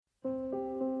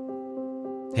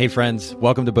Hey friends,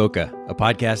 welcome to Bokeh, a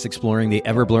podcast exploring the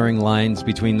ever-blurring lines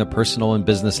between the personal and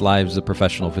business lives of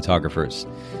professional photographers.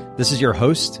 This is your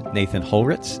host, Nathan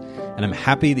Holritz, and I'm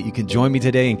happy that you can join me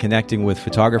today in connecting with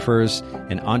photographers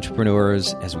and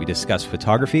entrepreneurs as we discuss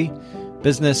photography,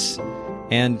 business,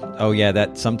 and, oh yeah,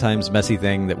 that sometimes messy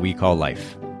thing that we call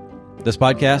life. This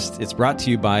podcast, it's brought to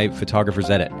you by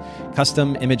Photographers Edit,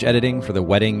 custom image editing for the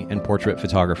wedding and portrait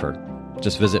photographer.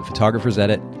 Just visit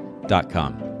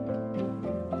photographersedit.com.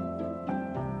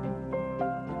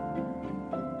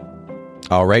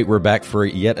 All right, we're back for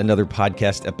yet another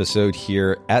podcast episode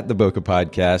here at the Bokeh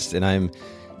Podcast, and I'm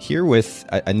here with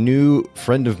a new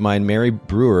friend of mine, Mary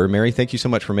Brewer. Mary, thank you so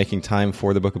much for making time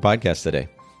for the Bokeh Podcast today.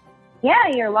 Yeah,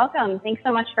 you're welcome. Thanks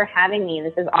so much for having me.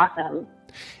 This is awesome.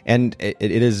 And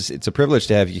it's a privilege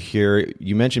to have you here.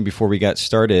 You mentioned before we got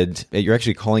started, you're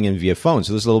actually calling in via phone,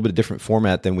 so this is a little bit different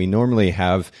format than we normally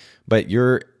have, but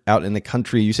you're out in the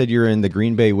country. You said you're in the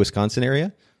Green Bay, Wisconsin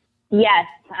area? Yes,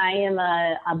 I am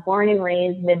a born and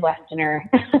raised Midwesterner.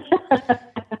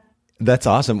 That's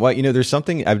awesome. Well, there's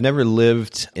something, I've never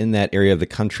lived in that area of the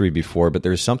country before, but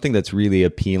there's something that's really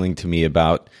appealing to me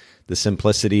about the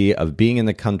simplicity of being in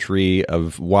the country,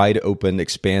 of wide open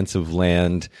expanse of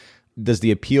land. Does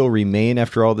the appeal remain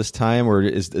after all this time, or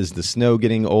is the snow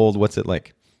getting old? What's it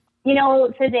like?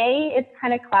 Today it's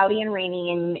kind of cloudy and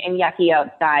rainy and yucky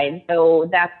outside. So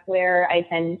that's where I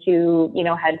tend to,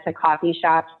 head to coffee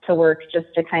shops to work just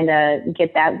to kind of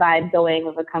get that vibe going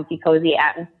of a comfy, cozy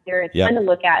atmosphere. It's fun to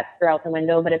look at throughout the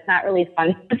window, but it's not really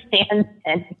fun to stand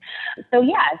in. So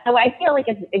I feel like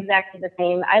it's exactly the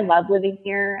same. I love living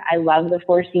here. I love the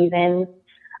four seasons.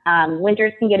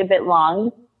 Winters can get a bit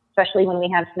long, especially when we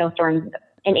have snowstorms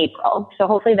in April. So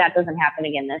hopefully that doesn't happen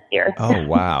again this year. Oh,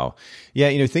 wow.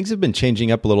 Yeah, things have been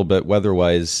changing up a little bit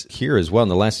weather-wise here as well. In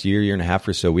the last year and a half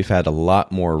or so, we've had a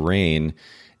lot more rain.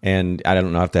 And I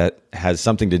don't know if that has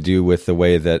something to do with the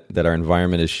way that our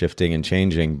environment is shifting and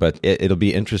changing, but it'll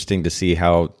be interesting to see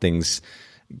how things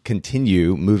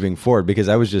continue moving forward. Because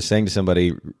I was just saying to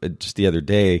somebody just the other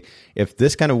day, if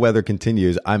this kind of weather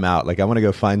continues, I'm out. Like, I want to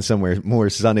go find somewhere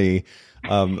more sunny.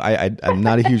 I'm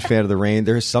not a huge fan of the rain.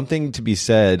 There's something to be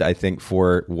said, I think,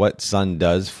 for what sun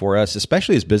does for us,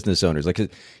 especially as business owners. Like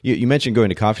you mentioned going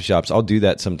to coffee shops. I'll do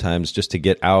that sometimes just to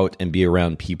get out and be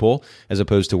around people as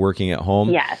opposed to working at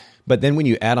home. Yes. But then when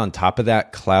you add on top of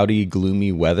that cloudy,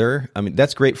 gloomy weather, I mean,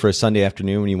 that's great for a Sunday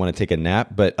afternoon when you want to take a nap.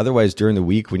 But otherwise, during the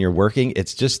week when you're working,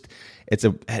 it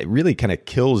really kind of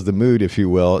kills the mood, if you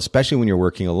will, especially when you're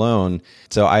working alone.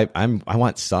 So I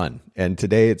want sun, and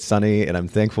today it's sunny, and I'm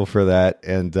thankful for that.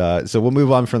 And so we'll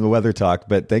move on from the weather talk.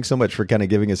 But thanks so much for kind of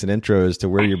giving us an intro as to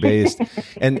where you're based.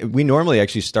 And we normally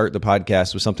actually start the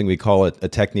podcast with something we call a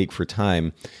technique for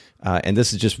time. And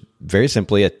this is just very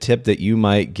simply a tip that you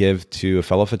might give to a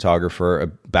fellow photographer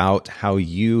about how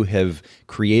you have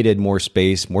created more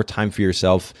space, more time for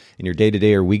yourself in your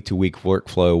day-to-day or week-to-week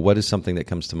workflow. What is something that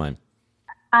comes to mind?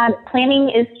 Planning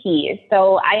is key.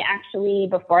 So I actually,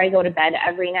 before I go to bed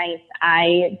every night,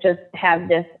 I just have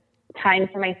this time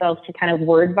for myself to kind of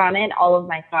word vomit all of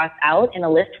my thoughts out in a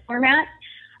list format,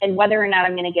 and whether or not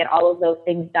I'm going to get all of those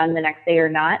things done the next day or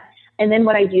not. And then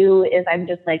what I do is I'm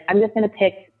just going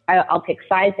to I'll pick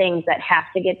 5 things that have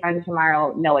to get done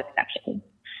tomorrow, no exceptions.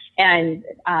 And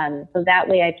so that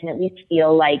way I can at least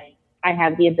feel like I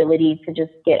have the ability to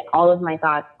just get all of my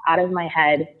thoughts out of my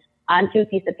head onto a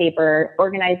piece of paper,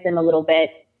 organize them a little bit,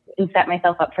 and set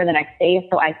myself up for the next day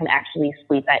so I can actually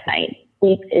sleep at night.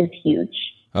 Sleep is huge,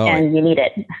 and you need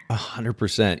it.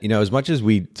 100%. As much as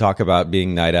we talk about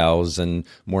being night owls and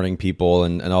morning people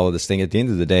and all of this thing, at the end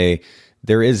of the day,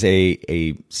 there is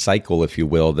a cycle, if you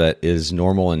will, that is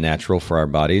normal and natural for our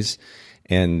bodies.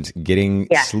 And getting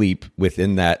sleep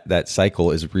within that cycle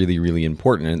is really, really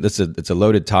important. And it's a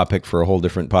loaded topic for a whole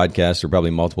different podcast or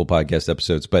probably multiple podcast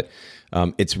episodes, but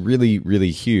it's really,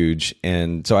 really huge.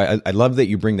 And so I love that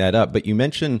you bring that up. But you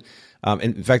mentioned,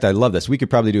 in fact, I love this. We could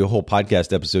probably do a whole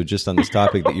podcast episode just on this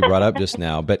topic that you brought up just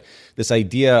now. But this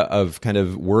idea of kind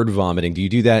of word vomiting, do you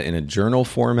do that in a journal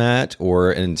format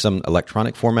or in some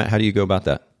electronic format? How do you go about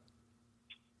that?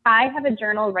 I have a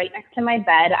journal right next to my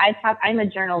bed. I'm a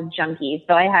journal junkie.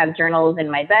 So I have journals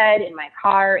in my bed, in my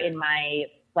car, in my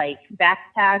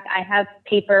backpack. I have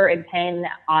paper and pen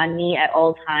on me at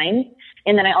all times.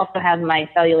 And then I also have my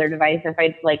cellular device. If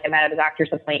I'm at a doctor's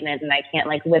appointment and I can't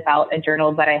whip out a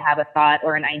journal, but I have a thought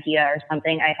or an idea or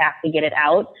something, I have to get it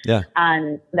out. Yeah.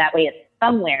 That way it's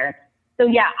somewhere. So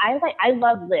yeah, I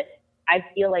love lists. I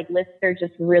feel like lists are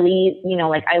just really,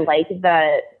 I like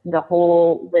the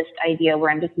whole list idea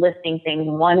where I'm just listing things,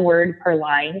 one word per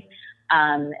line,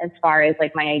 as far as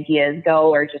my ideas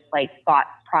go, or just thought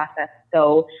process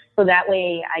So that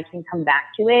way I can come back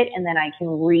to it and then I can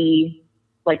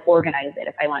organize it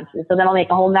if I want to. So then I'll make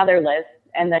a whole nother list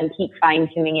and then keep fine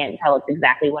tuning it until it's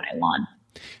exactly what I want.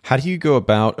 How do you go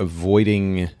about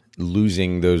avoiding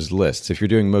losing those lists? If you're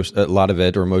doing a lot of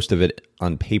it or most of it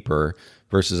on paper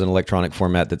versus an electronic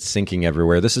format that's syncing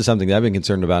everywhere. This is something that I've been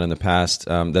concerned about in the past,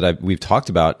 we've talked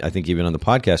about, I think even on the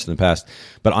podcast in the past.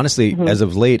 But honestly, as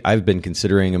of late, I've been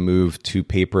considering a move to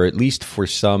paper, at least for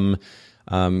some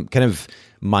kind of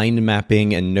mind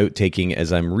mapping and note taking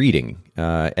as I'm reading.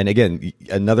 And again,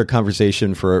 another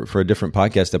conversation for a different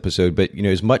podcast episode. But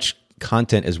as much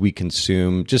content as we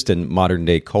consume just in modern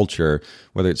day culture,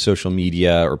 whether it's social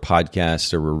media or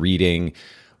podcasts or we're reading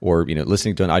or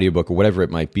listening to an audiobook or whatever it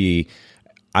might be,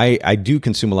 I do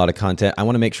consume a lot of content. I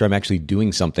want to make sure I'm actually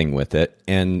doing something with it.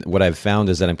 And what I've found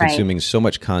is that I'm consuming so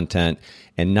much content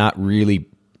and not really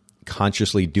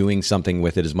consciously doing something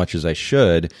with it as much as I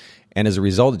should. And as a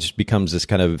result, it just becomes this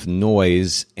kind of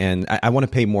noise. And I want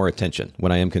to pay more attention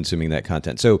when I am consuming that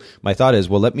content. So my thought is,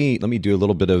 well, let me do a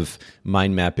little bit of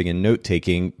mind mapping and note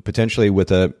taking, potentially with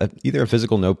either a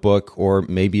physical notebook or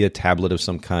maybe a tablet of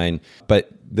some kind. But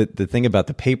the thing about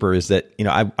the paper is that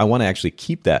I want to actually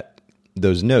keep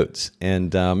those notes,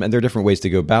 and there are different ways to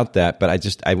go about that, but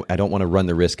I don't want to run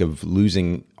the risk of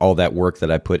losing all that work that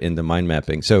I put into mind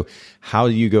mapping. So how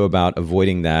do you go about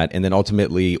avoiding that, and then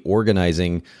ultimately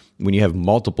organizing when you have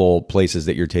multiple places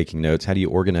that you're taking notes? How do you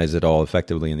organize it all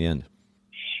effectively in the end?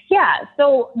 Yeah.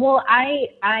 So,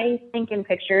 I think in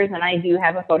pictures, and I do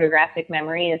have a photographic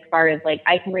memory as far as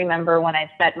I can remember when I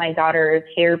set my daughter's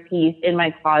hairpiece in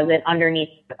my closet underneath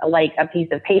a piece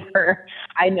of paper.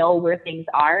 I know where things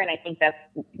are. And I think that's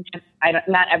just,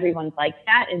 not everyone's like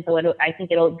that. And so I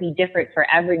think it'll be different for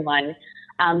everyone.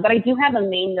 But I do have a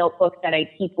main notebook that I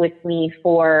keep with me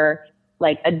for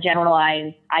a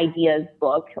generalized ideas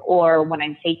book, or when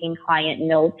I'm taking client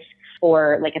notes,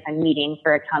 or if I'm meeting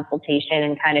for a consultation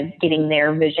and kind of getting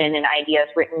their vision and ideas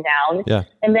written down. Yeah.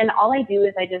 And then all I do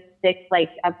is I just stick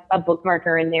a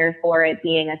bookmarker in there for it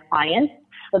being a client.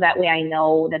 So that way I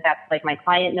know that that's my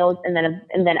client notes. And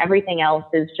then everything else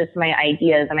is just my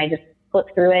ideas. And I just flip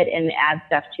through it and add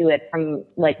stuff to it from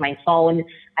my phone.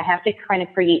 I have to kind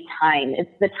of create time. It's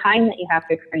the time that you have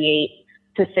to create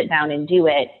to sit down and do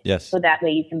it. Yes. So that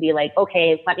way you can be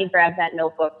okay, let me grab that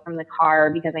notebook from the car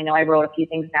because I know I wrote a few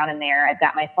things down in there. I've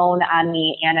got my phone on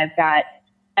me and I've got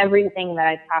everything that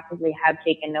I possibly have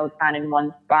taken notes on in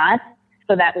one spot.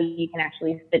 So that way you can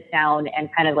actually sit down and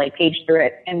kind of page through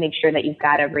it and make sure that you've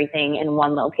got everything in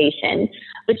one location.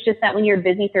 It's just that when you're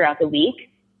busy throughout the week,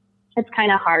 it's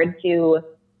kind of hard to,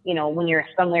 when you're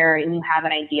somewhere and you have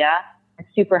an idea, it's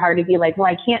super hard to be well,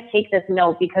 I can't take this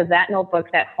note because that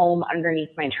notebook's at home underneath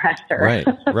my dresser.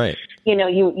 Right.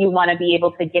 You want to be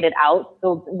able to get it out.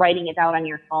 So writing it down on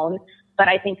your phone. But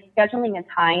I think scheduling a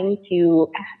time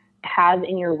to have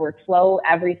in your workflow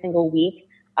every single week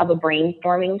of a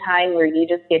brainstorming time where you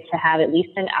just get to have at least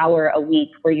an hour a week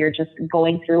where you're just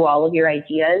going through all of your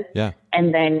ideas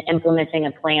and then implementing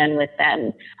a plan with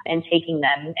them and taking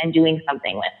them and doing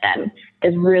something with them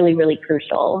is really, really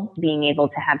crucial. Being able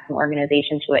to have some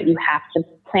organization to it. You have to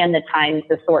plan the time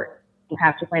to sort. You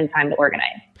have to plan time to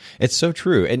organize. It's so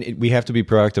true. And we have to be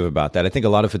proactive about that. I think a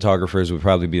lot of photographers would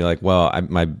probably be well,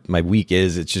 my week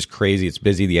it's just crazy. It's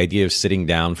busy. The idea of sitting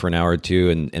down for an hour or two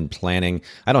and planning,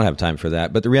 I don't have time for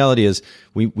that. But the reality is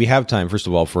we have time, first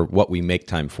of all, for what we make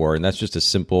time for. And that's just a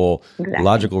simple,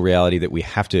 logical reality that we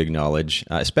have to acknowledge,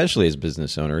 especially as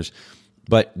business owners.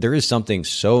 But there is something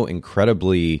so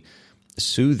incredibly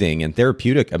soothing and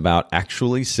therapeutic about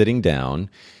actually sitting down,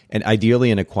 and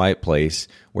ideally in a quiet place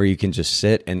where you can just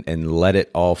sit and let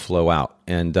it all flow out.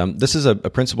 And this is a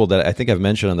principle that I think I've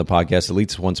mentioned on the podcast at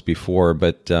least once before,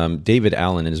 but David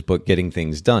Allen in his book, Getting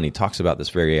Things Done, he talks about this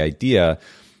very idea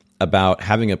about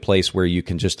having a place where you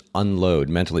can just unload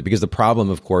mentally. Because the problem,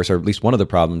 of course, or at least one of the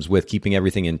problems with keeping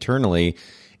everything internally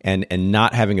and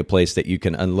not having a place that you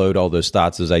can unload all those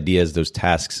thoughts, those ideas, those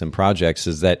tasks and projects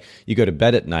is that you go to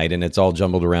bed at night and it's all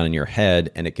jumbled around in your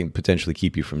head and it can potentially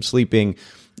keep you from sleeping.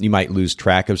 You might lose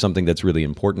track of something that's really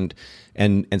important.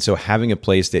 And so having a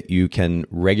place that you can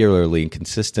regularly,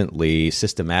 consistently,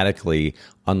 systematically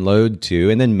unload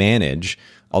to and then manage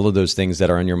all of those things that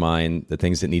are on your mind, the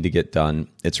things that need to get done.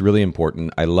 It's really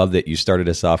important. I love that you started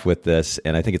us off with this,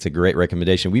 and I think it's a great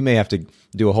recommendation. We may have to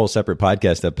do a whole separate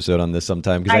podcast episode on this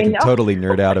sometime because I can totally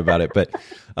nerd out about it. But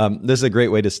this is a great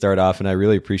way to start off, and I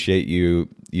really appreciate you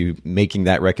making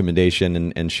that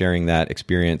recommendation and sharing that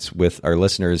experience with our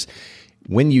listeners.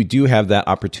 when you do have that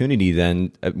opportunity,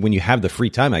 then when you have the free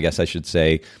time, I guess I should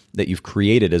say, that you've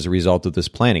created as a result of this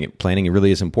planning. Planning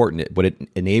really is important. What it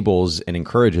enables and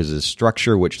encourages is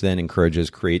structure, which then encourages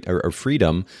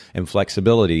freedom and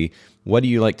flexibility. What do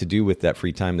you like to do with that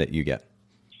free time that you get?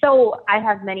 So I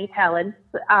have many talents.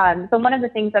 So one of the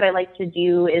things that I like to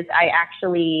do is I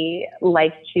actually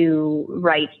like to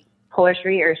write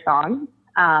poetry or songs.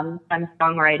 I'm a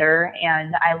songwriter,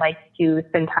 and I like to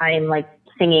spend time like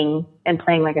singing and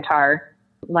playing my guitar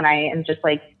when I'm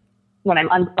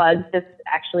unplugged. This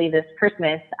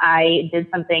Christmas, I did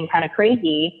something kind of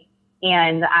crazy,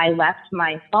 and I left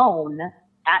my phone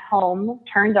at home,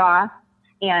 turned off,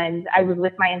 and I was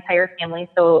with my entire family.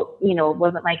 So, it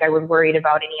wasn't like I was worried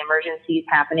about any emergencies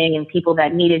happening, and people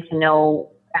that needed to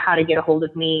know how to get a hold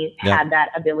of me had that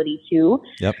ability too.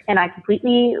 Yep. And I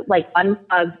completely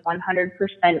unplugged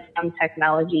 100% from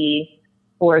technology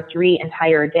for 3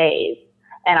 entire days.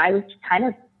 And I was kind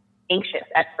of anxious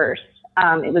at first.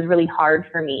 It was really hard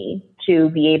for me to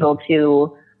be able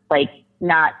to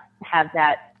not have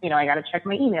that, I got to check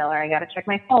my email, or I got to check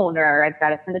my phone, or I've got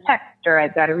to send a text, or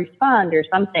I've got to respond or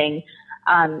something.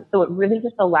 So it really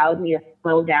just allowed me to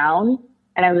slow down,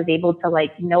 and I was able to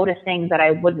notice things that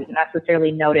I wouldn't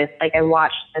necessarily notice. I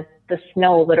watched the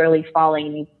snow literally falling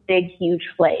in these big, huge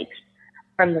flakes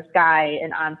from the sky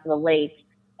and onto the lake.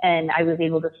 And I was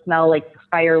able to smell the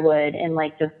firewood and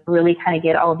just really kind of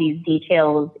get all these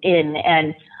details in.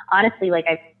 And honestly,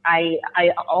 I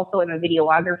also am a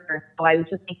videographer, so I was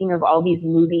just thinking of all these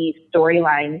movie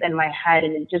storylines in my head,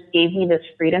 and it just gave me this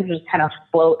freedom to just kind of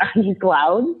float on these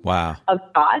clouds of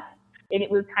thoughts. And it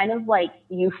was kind of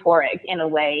euphoric in a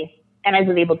way. And I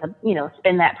was able to,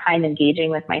 spend that time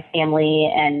engaging with my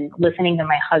family and listening to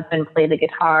my husband play the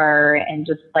guitar and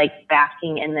just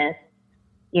basking in this,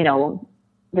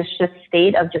 this just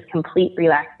state of just complete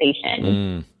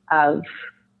relaxation of,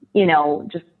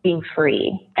 just being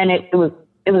free. And it was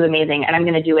amazing. And I'm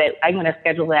going to do it. I'm going to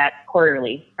schedule that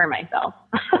quarterly for myself.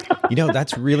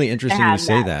 That's really interesting you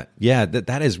say that. Yeah,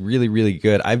 that is really, really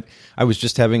good. I was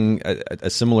just having a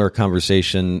similar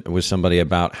conversation with somebody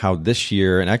about how this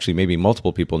year, and actually maybe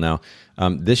multiple people now,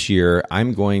 this year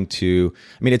I'm going to,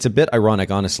 it's a bit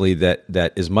ironic, honestly,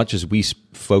 that as much as we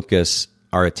focus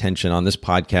our attention on this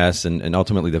podcast and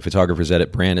ultimately the Photographer's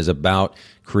Edit brand is about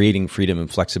creating freedom and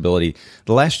flexibility.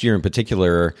 The last year in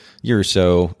particular, year or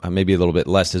so, maybe a little bit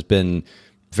less, has been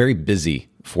very busy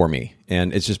for me.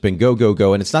 And it's just been go, go,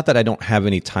 go. And it's not that I don't have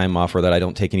any time off or that I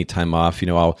don't take any time off.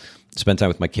 I'll spend time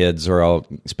with my kids, or I'll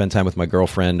spend time with my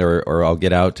girlfriend, or I'll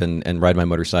get out and ride my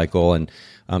motorcycle and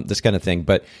this kind of thing.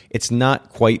 But it's not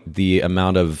quite the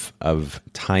amount of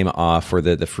time off or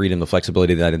the freedom, the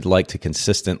flexibility that I'd like to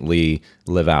consistently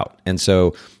live out. And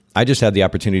so I just had the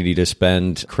opportunity to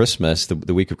spend Christmas,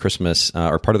 the week of Christmas,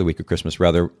 or part of the week of Christmas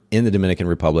rather, in the Dominican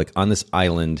Republic, on this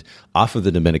island off of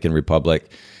the Dominican Republic.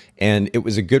 And it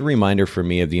was a good reminder for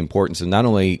me of the importance of not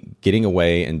only getting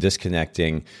away and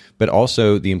disconnecting, but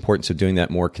also the importance of doing that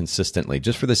more consistently,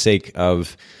 just for the sake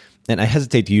of, and I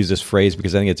hesitate to use this phrase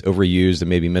because I think it's overused and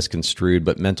maybe misconstrued,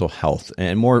 but mental health,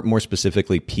 and more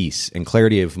specifically, peace and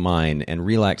clarity of mind and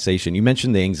relaxation. You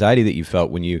mentioned the anxiety that you felt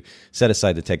when you set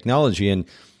aside the technology, and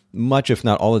much, if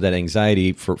not all of that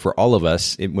anxiety for all of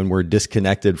us when we're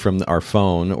disconnected from our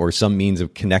phone or some means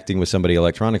of connecting with somebody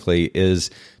electronically is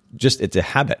just, it's a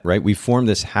habit, right? We form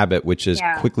this habit, which is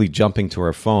quickly jumping to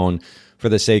our phone for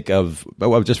the sake of,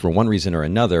 well, just for one reason or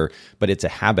another, but it's a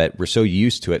habit. We're so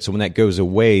used to it. So when that goes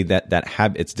away, that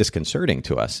habit, it's disconcerting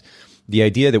to us. The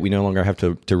idea that we no longer have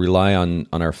to rely on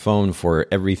our phone for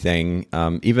everything,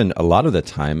 even a lot of the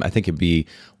time, I think it'd be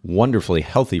wonderfully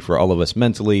healthy for all of us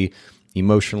mentally,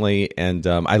 emotionally, and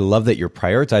I love that you're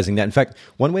prioritizing that. In fact,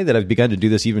 one way that I've begun to do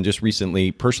this even just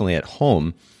recently, personally at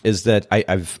home, is that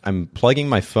I'm plugging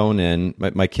my phone in.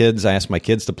 My kids, I ask my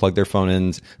kids to plug their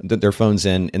phones in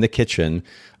the kitchen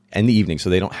in the evening, so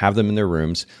they don't have them in their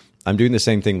rooms. I'm doing the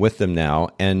same thing with them now,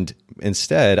 and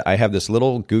instead, I have this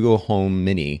little Google Home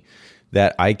Mini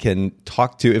that I can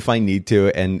talk to if I need to,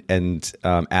 and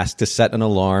ask to set an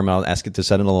alarm. I'll ask it to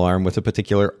set an alarm with a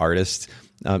particular artist.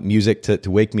 Music to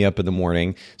wake me up in the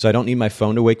morning. So I don't need my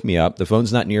phone to wake me up. The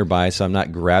phone's not nearby, so I'm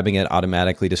not grabbing it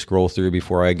automatically to scroll through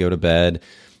before I go to bed,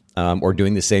 or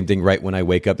doing the same thing right when I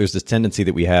wake up. There's this tendency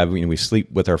that we have, we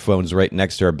sleep with our phones right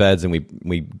next to our beds and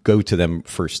we go to them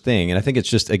first thing. And I think it's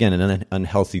just, again, an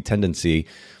unhealthy tendency.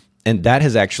 And that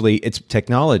has actually, it's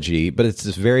technology, but it's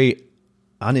this very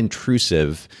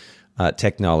unintrusive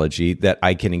technology that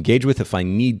I can engage with if I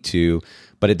need to,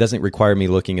 but it doesn't require me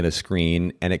looking at a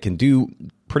screen, and it can do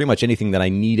pretty much anything that I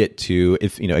need it to.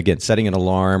 If, again, setting an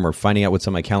alarm or finding out what's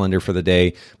on my calendar for the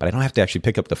day, but I don't have to actually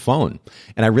pick up the phone.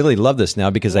 And I really love this now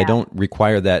because I don't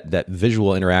require that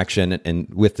visual interaction.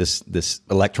 And with this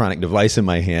electronic device in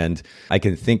my hand, I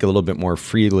can think a little bit more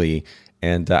freely.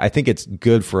 And I think it's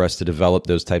good for us to develop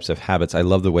those types of habits. I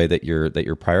love the way that you're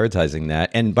prioritizing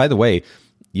that. And by the way,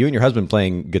 you and your husband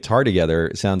playing guitar together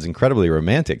sounds incredibly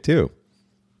romantic too.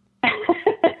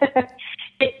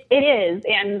 It is.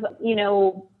 And,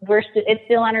 it's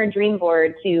still on our dream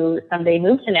board to someday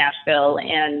move to Nashville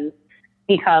and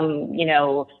become,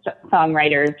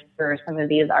 songwriters for some of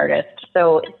these artists.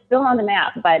 So it's still on the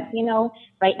map. But,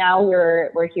 right now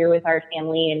we're here with our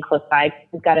family in close by.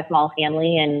 We've got a small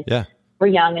family and we're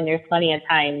young and there's plenty of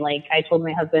time. Like I told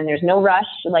my husband, there's no rush.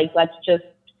 Like, let's just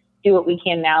do what we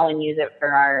can now and use it for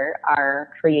our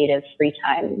creative free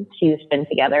time to spend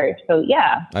together. So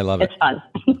I love it. It's fun.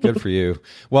 Good for you.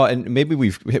 Well, and maybe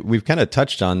we've kind of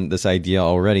touched on this idea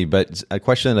already, but a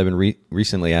question that I've been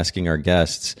recently asking our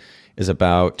guests is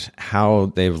about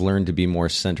how they've learned to be more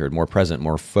centered, more present,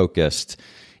 more focused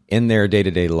in their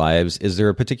day-to-day lives. Is there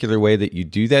a particular way that you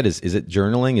do that? Is it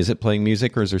journaling? Is it playing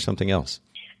music, or is there something else?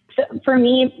 So for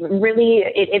me, really,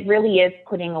 it really is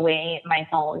putting away my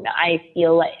phone. I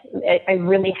feel like I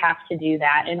really have to do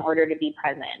that in order to be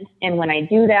present. And when I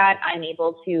do that, I'm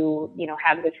able to,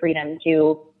 have the freedom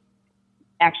to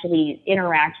actually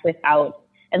interact without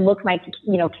and look my,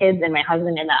 kids and my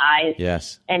husband in the eyes.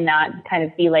 Yes. And not kind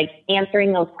of be like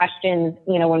answering those questions,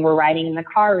 when we're riding in the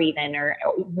car even, or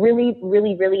really,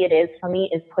 really, really it is for me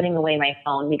is putting away my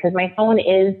phone, because my phone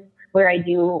is where I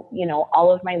do,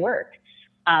 all of my work.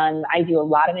 I do a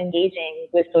lot of engaging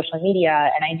with social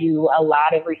media, and I do a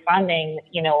lot of responding,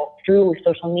 through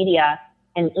social media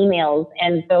and emails.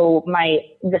 And so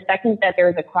the second that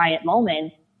there's a quiet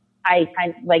moment, I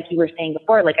kind of, like you were saying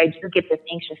before, like I do get this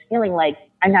anxious feeling like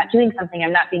I'm not doing something,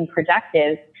 I'm not being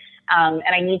productive. And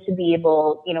I need to be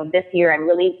able, this year I'm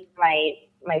really,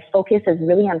 my focus is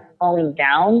really on slowing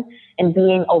down and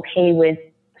being okay with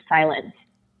silence.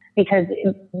 Because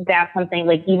that's something,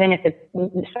 like, even if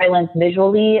it's silence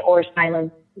visually or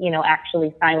silence,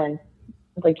 actually silence,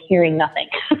 like hearing nothing.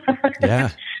 Yeah.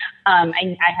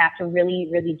 I have to really,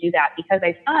 really do that, because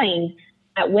I find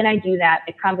that when I do that,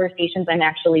 the conversations, I'm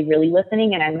actually really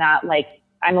listening, and I'm not like,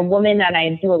 I'm a woman and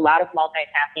I do a lot of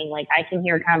multitasking. Like I can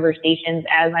hear conversations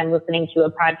as I'm listening to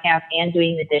a podcast and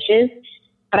doing the dishes,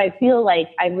 but I feel like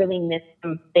I really miss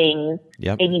some things,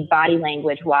 maybe body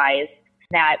language wise,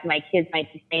 that my kids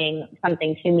might be saying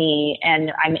something to me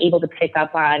and I'm able to pick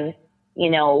up on,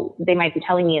 they might be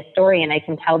telling me a story and I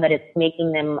can tell that it's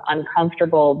making them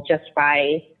uncomfortable just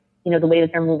by, the way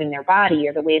that they're moving their body,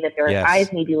 or the way that their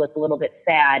eyes maybe look a little bit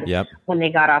sad when they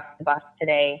got off the bus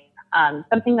today.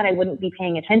 Something that I wouldn't be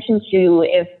paying attention to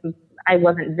if I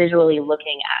wasn't visually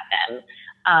looking at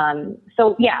them.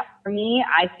 For me,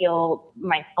 I feel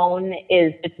my phone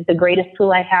it's the greatest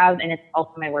tool I have, and it's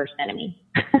also my worst enemy.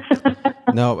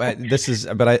 No,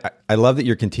 but I love that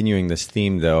you're continuing this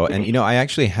theme though. And, I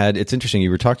actually it's interesting. You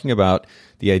were talking about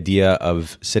the idea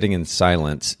of sitting in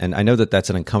silence. And I know that that's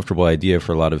an uncomfortable idea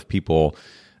for a lot of people.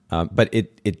 But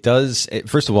it does,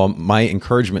 first of all, my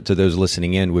encouragement to those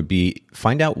listening in would be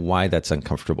find out why that's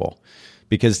uncomfortable.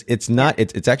 Because it's not,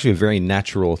 it's actually a very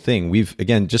natural thing. We've,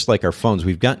 again, just like our phones,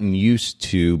 we've gotten used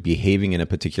to behaving in a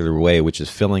particular way, which is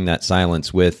filling that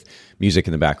silence with music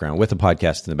in the background, with a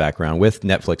podcast in the background, with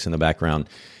Netflix in the background.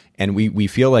 And we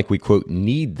feel like we, quote,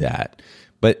 need that,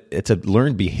 but it's a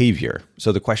learned behavior.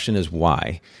 So the question is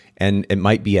why? And it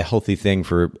might be a healthy thing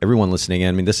for everyone listening in.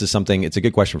 I mean, this is something, it's a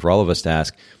good question for all of us to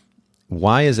ask.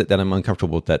 Why is it that I'm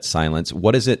uncomfortable with that silence?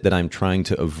 What is it that I'm trying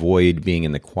to avoid being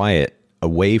in the quiet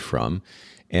away from?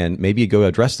 And maybe you go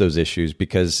address those issues,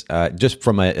 because just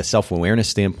from a self-awareness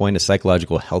standpoint, a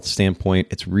psychological health standpoint,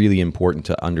 it's really important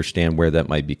to understand where that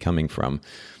might be coming from.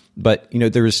 But,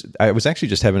 I was actually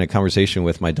just having a conversation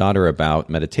with my daughter about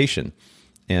meditation.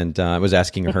 And I was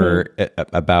asking her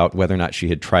about whether or not she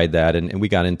had tried that. And we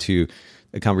got into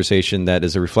a conversation that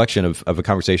is a reflection of a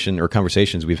conversation or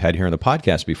conversations we've had here on the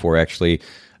podcast before. Actually,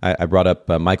 I brought up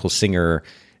Michael Singer,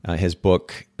 his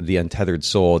book, The Untethered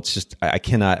Soul. It's just,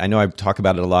 I know I talk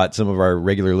about it a lot. Some of our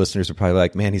regular listeners are probably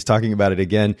like, man, he's talking about it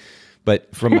again.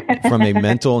 But from a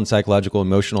mental and psychological,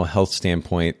 emotional health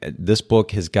standpoint, this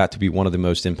book has got to be one of the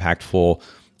most impactful,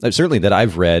 certainly that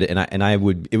I've read. And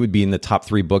it would be in the top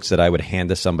 3 books that I would hand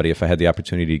to somebody if I had the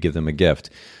opportunity to give them a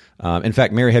gift. In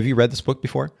fact, Mary, have you read this book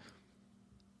before?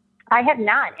 I have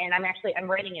not, and I'm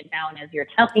writing it down as you're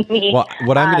telling me. Well,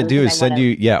 what I'm going to do is send wanna...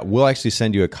 you. Yeah, we'll actually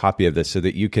send you a copy of this so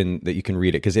that you can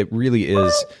read it, because it really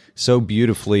is so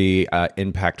beautifully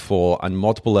impactful on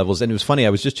multiple levels. And it was funny. I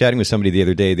was just chatting with somebody the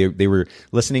other day. They were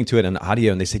listening to it on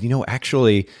audio, and they said,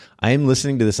 actually, I am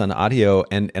listening to this on audio,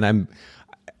 and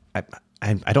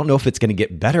I don't know if it's going to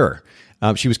get better.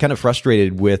 She was kind of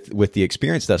frustrated with the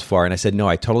experience thus far, and I said, no,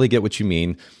 I totally get what you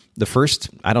mean. The first,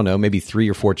 I don't know, maybe 3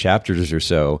 or 4 chapters or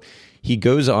so, he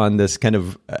goes on this kind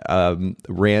of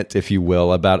rant, if you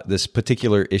will, about this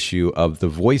particular issue of the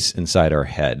voice inside our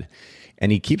head. And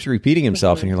he keeps repeating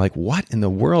himself, and you're like, what in the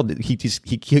world? He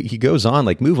goes on,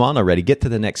 like, move on already, get to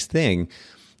the next thing.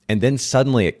 And then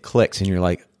suddenly it clicks, and you're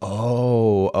like,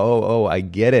 oh, I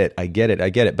get it.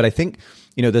 But I think,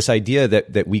 this idea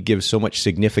that we give so much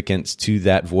significance to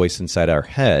that voice inside our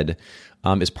head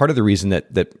is part of the reason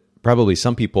that probably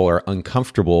some people are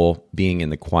uncomfortable being in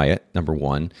the quiet, number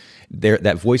one.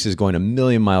 That voice is going a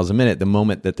million miles a minute the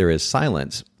moment that there is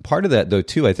silence. Part of that, though,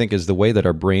 too, I think, is the way that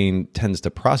our brain tends to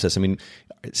process. I mean,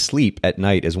 sleep at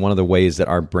night is one of the ways that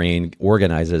our brain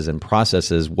organizes and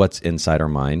processes what's inside our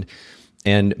mind.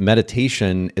 And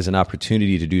meditation is an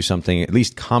opportunity to do something at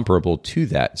least comparable to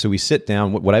that. So we sit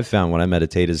down. What I've found when I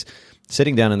meditate is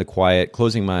sitting down in the quiet,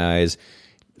 closing my eyes.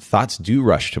 Thoughts do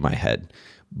rush to my head,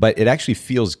 but it actually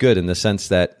feels good in the sense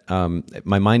that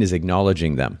my mind is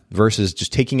acknowledging them versus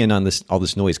just taking in on all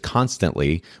this noise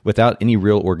constantly without any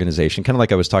real organization. Kind of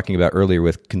like I was talking about earlier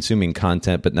with consuming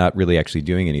content, but not really actually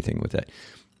doing anything with it.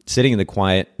 Sitting in the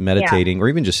quiet, meditating, or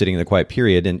even just sitting in the quiet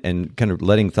period and kind of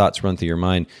letting thoughts run through your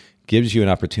mind gives you an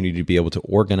opportunity to be able to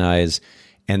organize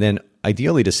and then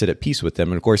ideally to sit at peace with them.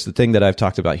 And of course, the thing that I've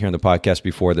talked about here on the podcast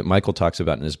before that Michael talks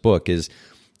about in his book is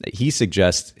he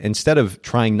suggests, instead of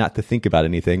trying not to think about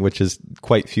anything, which is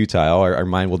quite futile, our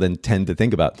mind will then tend to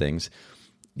think about things.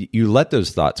 You let those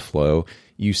thoughts flow,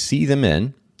 you see them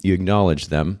in, you acknowledge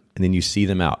them, and then you see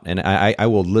them out. And I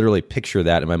will literally picture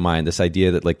that in my mind, this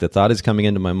idea that like the thought is coming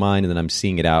into my mind and then I'm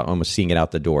seeing it out, almost seeing it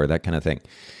out the door, that kind of thing.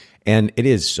 And it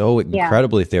is so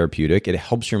incredibly therapeutic. It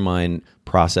helps your mind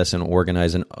process and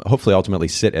organize and hopefully ultimately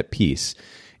sit at peace.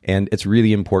 And it's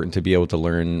really important to be able to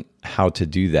learn how to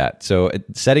do that. So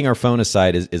setting our phone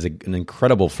aside is an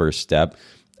incredible first step.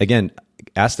 Again,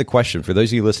 ask the question, for those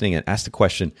of you listening, and ask the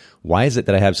question, why is it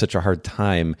that I have such a hard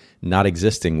time not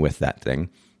existing with that thing?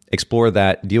 Explore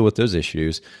that, deal with those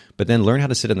issues, but then learn how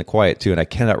to sit in the quiet too. And I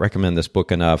cannot recommend this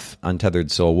book enough, Untethered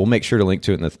Soul. We'll make sure to link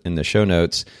to it in the show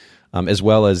notes. As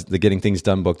well as the Getting Things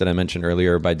Done book that I mentioned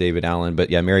earlier by David Allen. But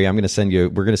yeah, Mary, we're going to send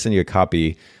you a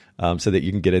copy so that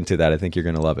you can get into that. I think you're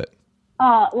going to love it.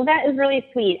 Well, that is really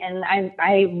sweet, and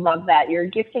I love that you're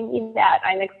gifting me that.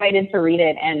 I'm excited to read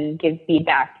it and give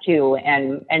feedback too,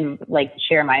 and like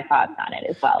share my thoughts on it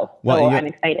as well. So I'm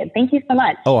excited. Thank you so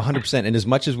much. Oh, 100%. And as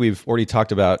much as we've already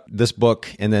talked about this book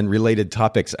and then related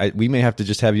topics, we may have to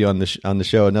just have you on the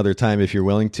show another time if you're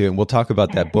willing to, and we'll talk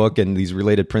about that book and these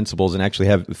related principles and actually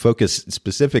have focus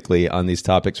specifically on these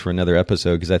topics for another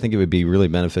episode, because I think it would be really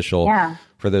beneficial. Yeah.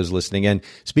 For those listening. And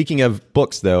speaking of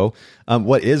books, though,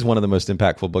 what is one of the most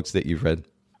impactful books that you've read?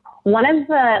 One of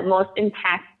the most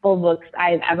impactful books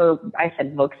I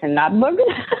said books and not books,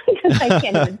 because I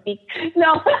can't even speak.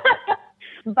 No.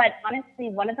 But honestly,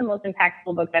 one of the most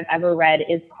impactful books I've ever read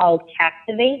is called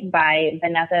Captivate by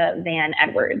Vanessa Van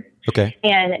Edwards. Okay.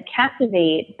 And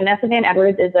Captivate, Vanessa Van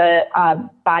Edwards is a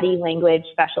body language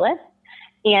specialist.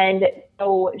 And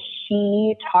so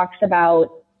she talks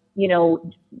about,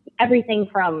 everything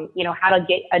from, how to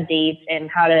get a date and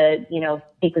how to,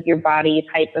 speak with your body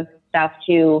type of stuff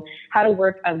to how to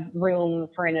work a room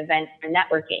for an event for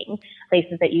networking,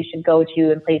 places that you should go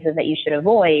to and places that you should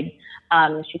avoid.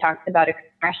 She talks about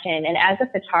expression. And as a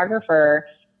photographer,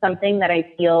 something that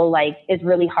I feel like is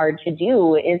really hard to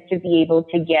do is to be able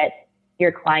to get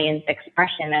your client's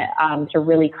expression to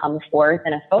really come forth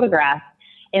in a photograph.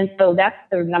 And so that's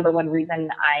the number one reason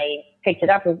I picked it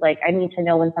up, was like, I need to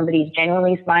know when somebody's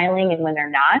genuinely smiling and when they're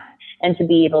not, and to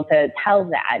be able to tell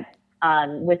that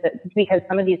because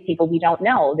some of these people we don't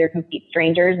know, they're complete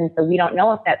strangers. And so we don't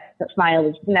know if that smile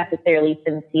is necessarily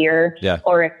sincere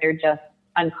or if they're just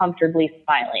uncomfortably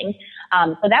smiling.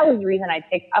 So that was the reason I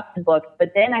picked up the book.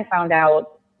 But then I found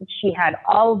out she had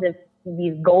all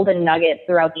these golden nuggets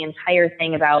throughout the entire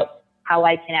thing about how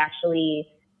I can actually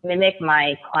mimic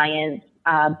my client's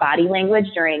body language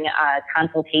during a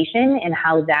consultation, and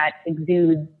how that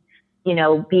exudes,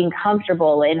 being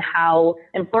comfortable, and how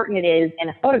important it is in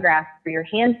a photograph for your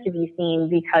hands to be seen,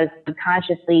 because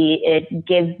subconsciously it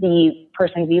gives the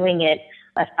person viewing it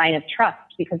a sign of trust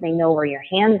because they know where your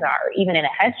hands are, even in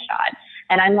a headshot.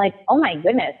 And I'm like, oh my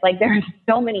goodness, like there are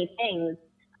so many things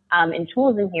and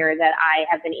tools in here that I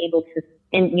have been able to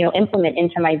implement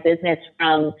into my business,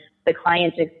 from the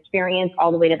client experience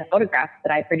all the way to the photographs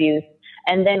that I produce.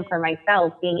 And then for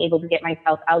myself, being able to get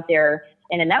myself out there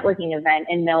in a networking event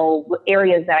and know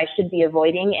areas that I should be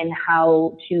avoiding and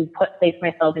how to place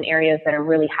myself in areas that are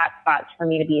really hot spots for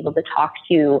me to be able to talk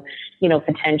to,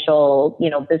 potential,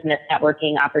 business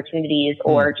networking opportunities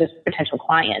or just potential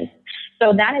clients.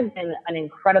 So that has been an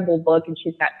incredible book, and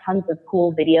she's got tons of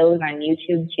cool videos on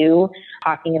YouTube too,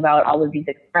 talking about all of these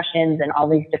expressions and all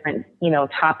these different,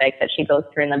 topics that she goes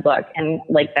through in the book. And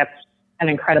that's an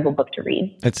incredible book to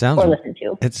read or listen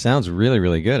to. It sounds really,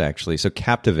 really good, actually. So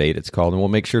Captivate, it's called, and we'll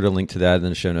make sure to link to that in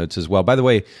the show notes as well. By the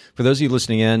way, for those of you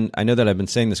listening in, I know that I've been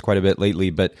saying this quite a bit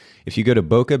lately, but if you go to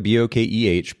Bokeh,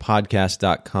 B-O-K-E-H,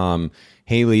 podcast.com,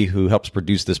 Haley, who helps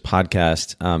produce this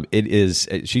podcast,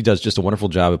 she does just a wonderful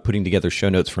job of putting together show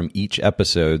notes from each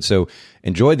episode. So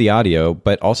enjoy the audio,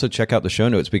 but also check out the show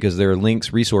notes because there are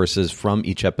links, resources from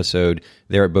each episode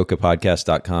there at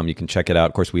bokehpodcast.com. You can check it out.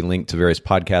 Of course, we link to various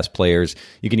podcast players.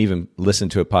 You can even listen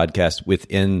to a podcast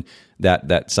within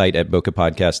that site at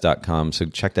bokehpodcast.com. So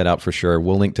check that out for sure.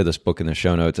 We'll link to this book in the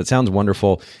show notes. It sounds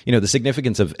wonderful. The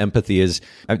significance of empathy is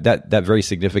that very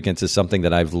significance is something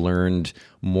that I've learned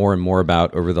more and more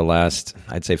about over the last,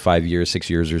 I'd say 5 years, 6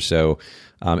 years or so.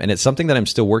 And it's something that I'm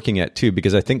still working at too,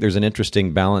 because I think there's an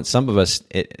interesting balance. Some of us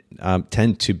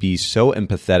tend to be so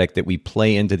empathetic that we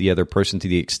play into the other person to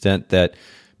the extent that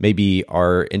maybe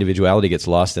our individuality gets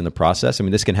lost in the process. I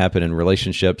mean, this can happen in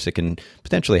relationships. It can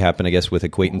potentially happen, I guess, with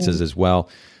acquaintances as well.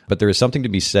 But there is something to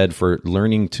be said for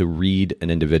learning to read an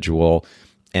individual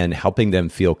and helping them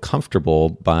feel comfortable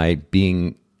by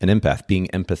being an empath, being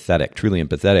empathetic, truly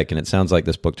empathetic. And it sounds like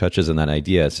this book touches on that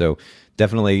idea. So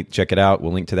definitely check it out.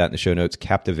 We'll link to that in the show notes.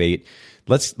 Captivate.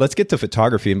 Let's get to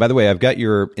photography. And by the way, I've got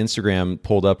your Instagram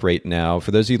pulled up right now. For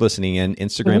those of you listening in,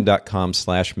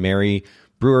 Instagram.com/Mary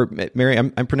Brewer. Mary,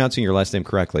 I'm pronouncing your last name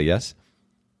correctly, yes?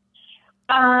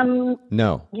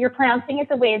 No. You're pronouncing it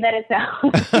the way that it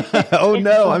sounds. Oh,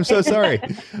 no. I'm so sorry.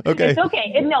 Okay. It's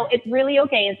okay. It's really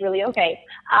okay. It's really okay.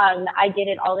 I get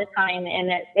it all the time.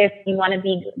 And if you want to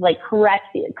be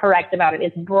correct about it,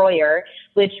 it's Breuer,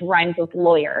 which rhymes with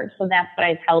lawyer. So that's what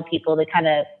I tell people to kind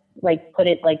of put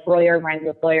it like Breuer rhymes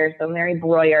with lawyer. So Mary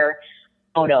Breuer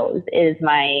Photos is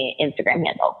my Instagram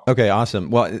handle. Okay,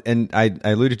 awesome. Well, and I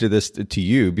alluded to this to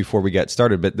you before we got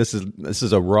started, but this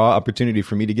is a raw opportunity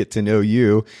for me to get to know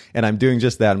you, and I'm doing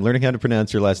just that. I'm learning how to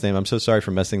pronounce your last name. I'm so sorry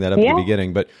for messing that up at the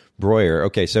beginning, but Breuer.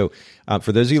 Okay, so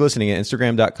for those of you listening, at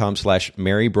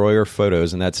Instagram.com/Mary Breuer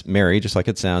Photos, and that's Mary, just like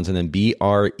it sounds, and then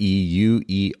BREUER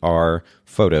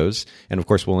Photos, and of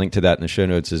course we'll link to that in the show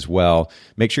notes as well.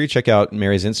 Make sure you check out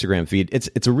Mary's Instagram feed.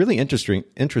 It's a really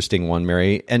interesting one,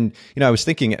 Mary. And I was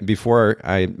thinking before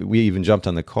we even jumped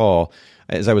on the call,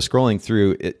 as I was scrolling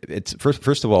through, it's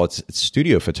first of all, it's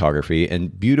studio photography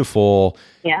and beautiful,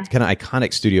 kind of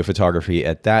iconic studio photography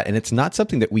at that. And it's not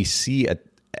something that we see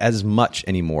as much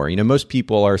anymore. Most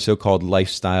people are so-called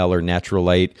lifestyle or natural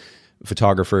light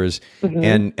photographers.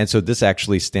 And so this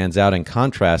actually stands out in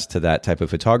contrast to that type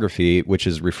of photography, which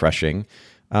is refreshing.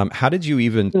 How did you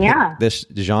even pick this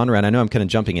genre? And I know I'm kind of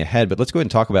jumping ahead, but let's go ahead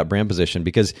and talk about brand position,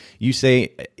 because you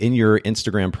say in your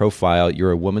Instagram profile,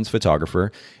 you're a woman's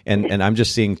photographer. And I'm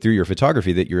just seeing through your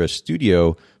photography that you're a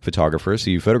studio photographer. So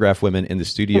you photograph women in the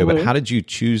studio, but how did you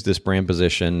choose this brand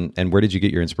position and where did you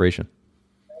get your inspiration?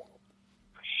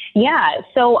 Yeah,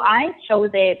 so I chose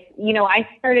it, I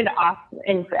started off,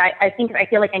 and I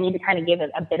feel like I need to kind of give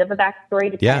it a bit of a backstory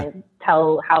to kind of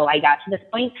tell how I got to this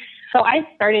point. So I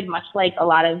started much like a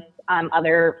lot of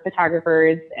other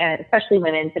photographers, especially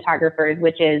women photographers,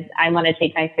 which is I want to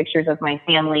take nice pictures of my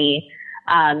family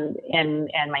and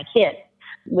my kids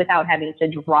without having to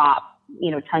drop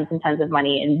tons and tons of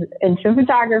money into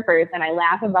photographers. And I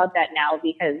laugh about that now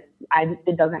because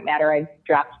it doesn't matter. I've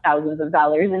dropped thousands of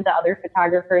dollars into other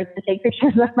photographers to take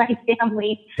pictures of my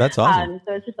family. That's awesome.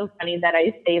 So it's just so funny that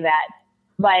I say that.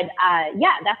 But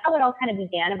that's how it all kind of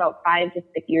began about 5 to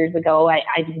 6 years ago. I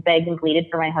just begged and pleaded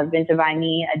for my husband to buy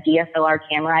me a DSLR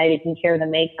camera. I didn't care the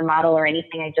make, the model, or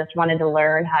anything. I just wanted to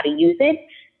learn how to use it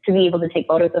to be able to take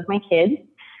photos of my kids.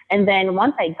 And then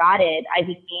once I got it, I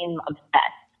became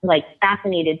obsessed.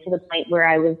 Fascinated to the point where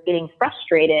I was getting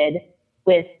frustrated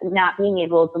with not being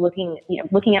able to looking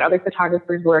at other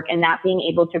photographers' work and not being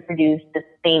able to produce the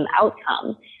same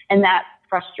outcome. And that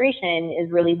frustration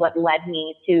is really what led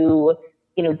me to,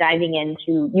 diving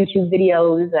into YouTube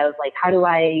videos of how do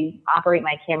I operate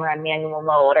my camera on manual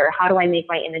mode, or how do I make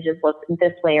my images look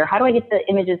this way, or how do I get the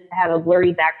images to have a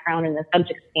blurry background and the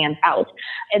subject stands out.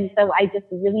 And so I just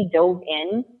really dove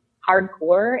in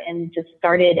hardcore and just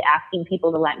started asking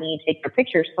people to let me take their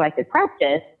pictures so I could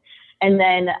practice. And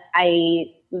then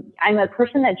I'm a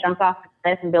person that jumps off the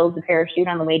cliff and builds a parachute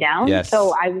on the way down. Yes.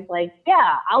 So I was like,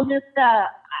 yeah, I'll just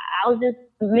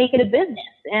make it a business,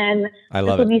 and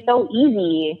this will be so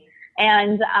easy.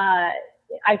 And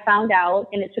I found out,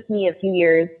 and it took me a few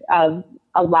years of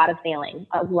a lot of failing,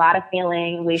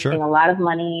 wasting a lot of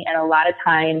money and a lot of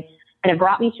time. And it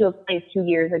brought me to a place 2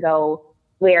 years ago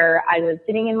where I was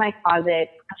sitting in my closet,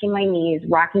 touching my knees,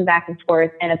 rocking back and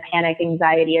forth in a panic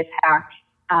anxiety attack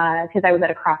because I was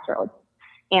at a crossroads.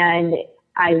 And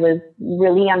I was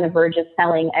really on the verge of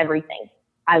selling everything.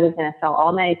 I was going to sell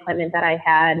all my equipment that I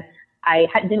had.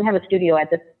 Didn't have a studio at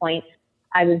this point.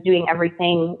 I was doing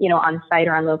everything, on site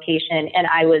or on location, and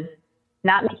I was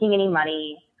not making any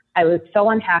money. I was so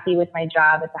unhappy with my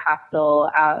job at the hospital.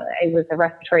 I was a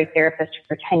respiratory therapist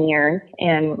for 10 years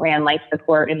and ran life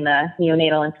support in the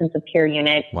neonatal intensive care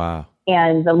unit. Wow.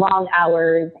 And the long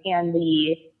hours and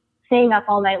the staying up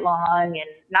all night long and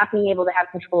not being able to have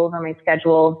control over my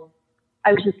schedule.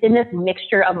 I was just in this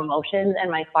mixture of emotions in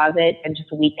my closet and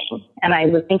just weeping. And I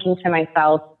was thinking to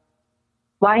myself,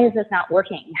 why is this not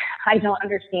working? I don't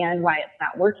understand why it's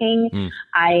not working.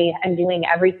 I am doing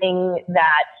everything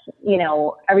that,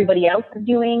 everybody else is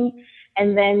doing.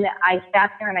 And then I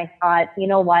sat there and I thought, you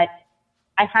know what?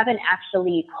 I haven't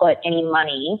actually put any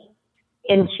money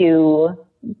into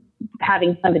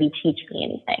having somebody teach me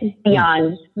anything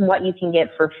beyond what you can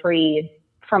get for free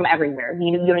from everywhere.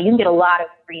 You can get a lot of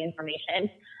free information,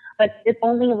 but it's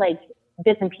only like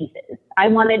bits and pieces. I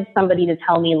wanted somebody to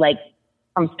tell me, like,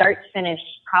 from start to finish,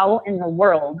 how in the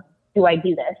world do I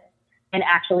do this and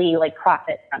actually like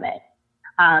profit from it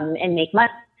and make money?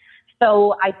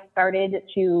 So I started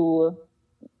to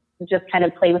just kind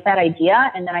of play with that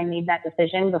idea. And then I made that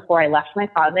decision before I left my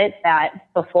closet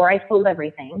that before I sold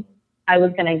everything, I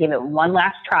was going to give it one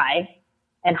last try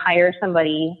and hire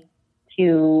somebody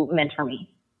to mentor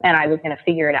me. And I was going to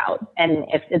figure it out. And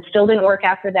if it still didn't work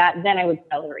after that, then I would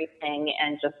sell everything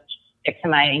and just stick to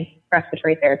my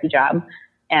respiratory therapy job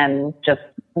and just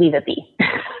leave it be.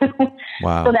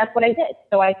 Wow. So that's what I did.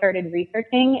 So I started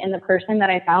researching, and the person that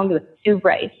I found was Sue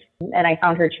Bryce. And I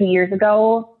found her 2 years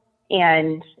ago,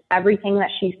 and everything that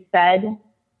she said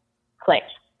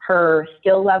clicked. Her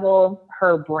skill level,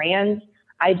 her brand.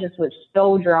 I just was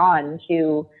so drawn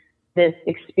to this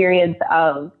experience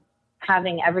of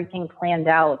having everything planned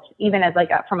out, even as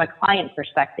from a client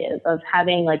perspective, of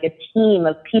having like a team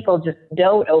of people just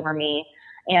dote over me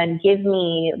and give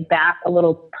me back a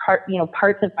little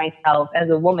parts of myself as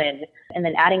a woman, and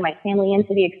then adding my family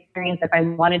into the experience if I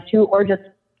wanted to, or just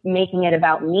making it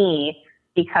about me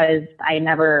because I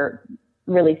never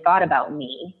really thought about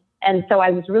me. And so I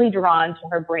was really drawn to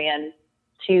her brand,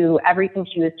 to everything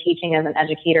she was teaching as an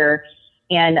educator.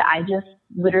 And I just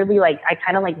literally I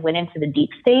kind of went into the deep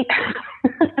state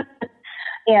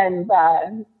and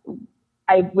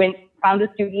I found a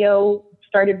studio,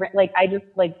 started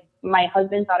my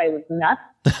husband thought I was nuts.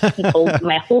 He told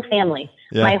my whole family.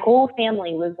 Yeah. My whole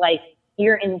family was like,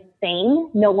 "You're insane.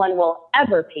 No one will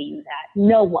ever pay you that.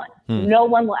 No one. No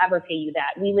one will ever pay you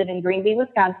that. We live in Green Bay,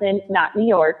 Wisconsin, not New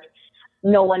York.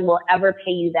 No one will ever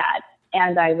pay you that."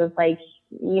 And I was like,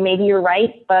 maybe you're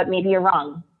right, but maybe you're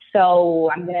wrong.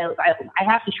 So I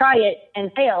have to try it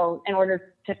and fail in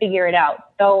order to figure it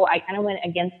out. So I kind of went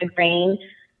against the grain,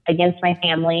 against my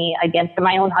family, against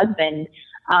my own husband.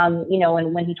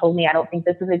 And when he told me, I don't think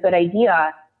this is a good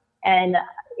idea. And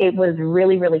it was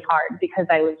really, really hard because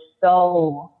I was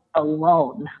so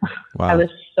alone. Wow. I was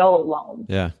so alone.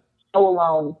 Yeah. So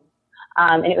alone.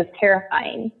 And it was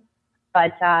terrifying,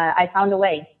 but I found a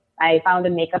way. I found a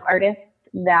makeup artist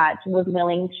that was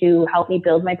willing to help me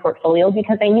build my portfolio,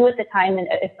 because I knew at the time, and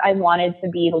if I wanted to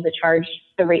be able to charge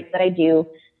the rates that I do,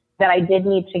 that I did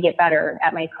need to get better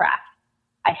at my craft.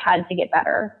 I had to get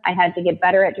better. I had to get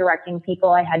better at directing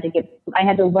people. I had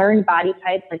to learn body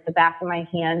types like the back of my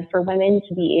hand for women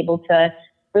to be able to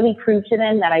really prove to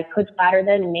them that I could flatter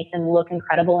them and make them look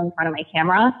incredible in front of my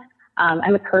camera.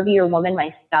 I'm a curvier woman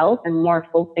myself and more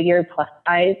full figure, plus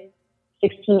size,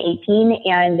 16, 18.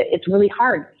 And it's really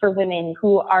hard for women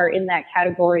who are in that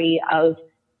category of,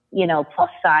 plus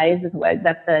size.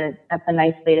 That's a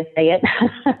nice way to say it,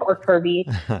 or curvy.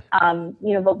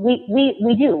 But we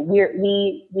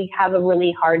have a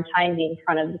really hard time being in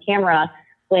front of the camera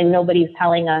when nobody's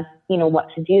telling us, what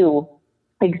to do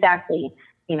exactly,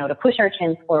 to push our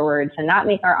chins forward, to not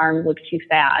make our arms look too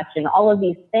fat, and all of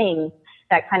these things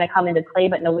that kind of come into play,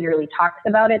 but nobody really talks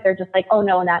about it. They're just like, oh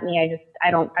no, not me.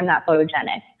 I'm not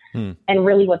photogenic. And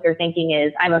really what they're thinking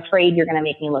is, I'm afraid you're going to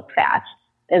make me look fat,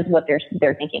 is what they're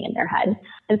thinking in their head.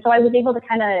 And so I was able to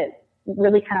kind of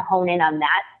really kind of hone in on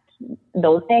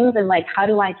those things. And like, how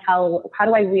do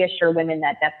I reassure women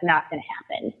that that's not going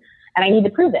to happen? And I need to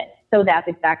prove it. So that's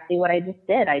exactly what I just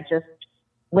did. I just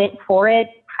went for it,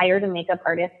 hired a makeup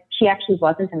artist. She actually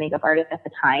wasn't a makeup artist at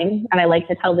the time. And I like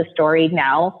to tell the story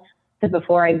now, because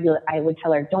before I would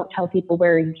tell her, don't tell people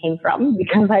where you came from,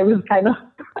 because I was kind of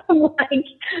like,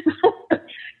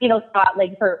 thought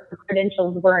like her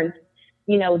credentials weren't,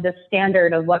 the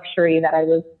standard of luxury that I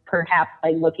was perhaps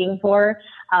like looking for.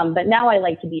 But now I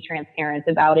like to be transparent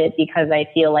about it, because I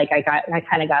feel like I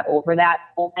kind of got over that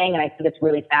whole thing. And I think it's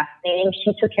really fascinating.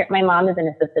 My mom is in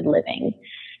assisted living,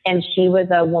 and she was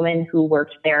a woman who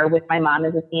worked there with my mom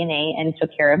as a CNA and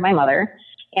took care of my mother.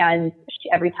 And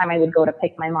every time I would go to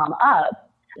pick my mom up,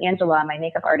 Angela, my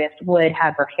makeup artist, would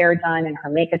have her hair done and her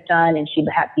makeup done, and she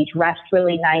would have be dressed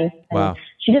really nice. And wow.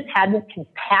 She just had this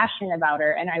compassion about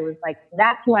her. And I was like,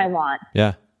 that's who I want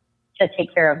to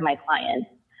take care of my clients.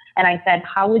 And I said,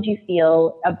 how would you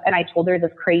feel? And I told her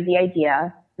this crazy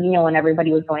idea, when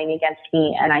everybody was going against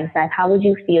me. And I said, how would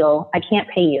you feel? I can't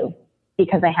pay you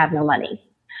because I have no money,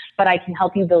 but I can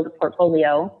help you build a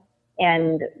portfolio,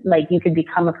 and like you could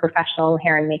become a professional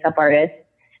hair and makeup artist,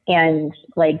 and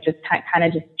like just kind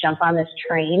of just jump on this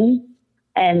train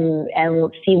and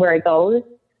see where it goes.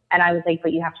 And I was like,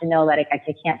 but you have to know that I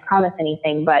can't promise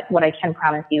anything, but what I can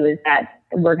promise you is that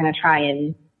we're going to try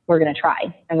and we're going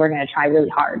to try really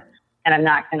hard. And I'm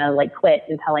not going to like quit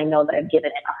until I know that I've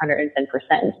given it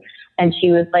 110%. And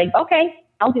she was like, okay,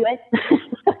 I'll do it.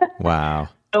 Wow.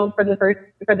 So for the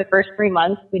first 3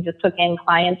 months, we just took in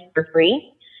clients for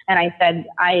free. And I said,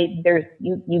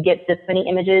 you get this many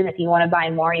images. If you want to buy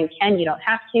more, you can. You don't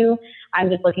have to. I'm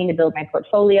just looking to build my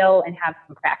portfolio and have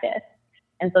some practice.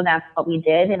 And so that's what we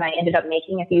did. And I ended up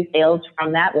making a few sales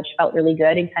from that, which felt really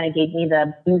good and kind of gave me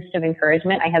the boost of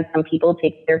encouragement. I had some people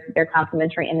take their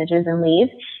complimentary images and leave.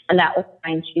 And that was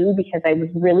fine too, because I was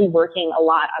really working a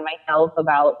lot on myself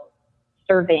about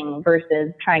serving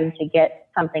versus trying to get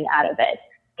something out of it.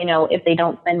 If they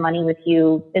don't spend money with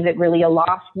you, is it really a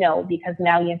loss? No, because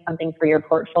now you have something for your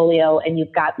portfolio and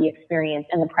you've got the experience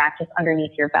and the practice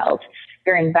underneath your belt.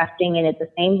 You're investing in it the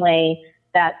same way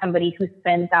that somebody who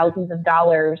spends thousands of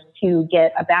dollars to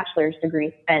get a bachelor's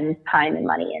degree spends time and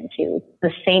money into.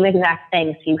 The same exact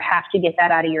thing. So you have to get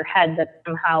that out of your head that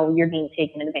somehow you're being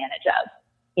taken advantage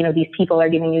of. These people are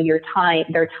giving you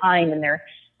their time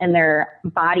and their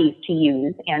bodies to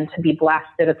use and to be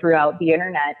blasted throughout the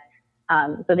internet.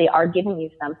 So they are giving you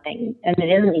something, and it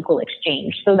is an equal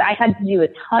exchange. So I had to do a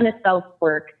ton of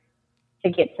self-work to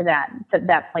get to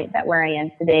that point, that where I am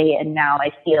today. And now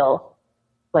I feel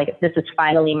like this is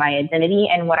finally my identity.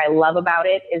 And what I love about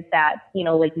it is that,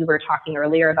 like we were talking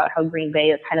earlier about how Green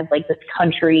Bay is kind of like this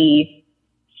country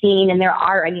scene. And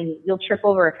you'll trip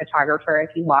over a photographer if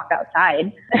you walk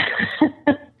outside.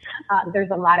 There's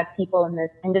a lot of people in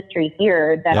this industry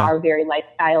here that are very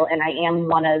lifestyle. And I am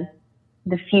one of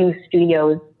the few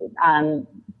studios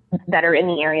that are in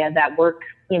the area that work,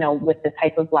 with this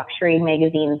type of luxury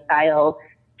magazine style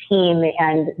team,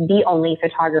 and the only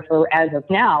photographer as of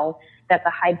now that's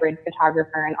a hybrid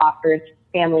photographer and offers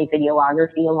family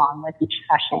videography along with each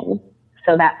session.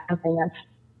 So that's something that's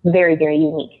very, very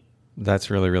unique. That's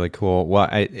really, really cool. Well,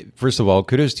 first of all,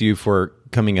 kudos to you for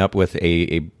coming up with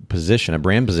a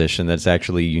brand position that's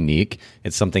actually unique.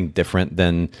 It's something different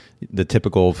than the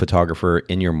typical photographer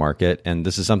in your market. And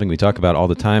this is something we talk about all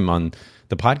the time on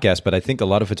the podcast, but I think a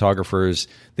lot of photographers,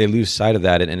 they lose sight of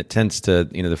that, and it tends to,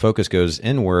 the focus goes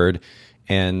inward,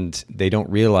 and they don't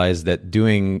realize that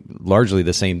doing largely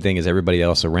the same thing as everybody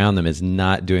else around them is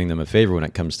not doing them a favor when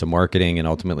it comes to marketing and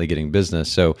ultimately getting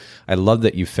business. So I love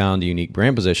that you found a unique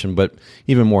brand position, but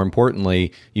even more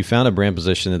importantly, you found a brand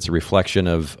position that's a reflection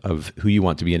of who you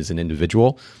want to be as an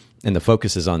individual. And the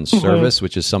focus is on service,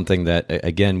 which is something that,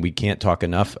 again, we can't talk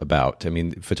enough about. I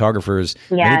mean, photographers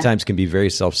many times can be very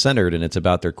self-centered, and it's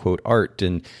about their quote art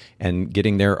and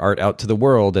getting their art out to the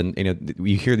world. And,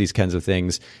 you hear these kinds of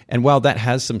things. And while that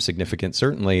has some significance,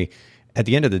 certainly, at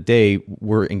the end of the day,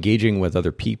 we're engaging with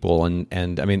other people.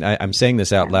 And I mean, I'm saying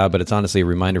this out loud, but it's honestly a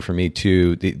reminder for me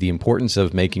too, the importance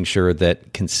of making sure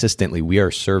that consistently we are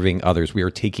serving others. We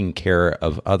are taking care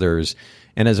of others.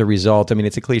 And as a result, I mean,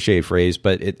 it's a cliche phrase,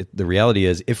 but the reality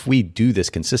is if we do this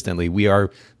consistently, we are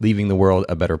leaving the world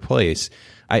a better place.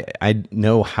 I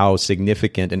know how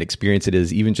significant an experience it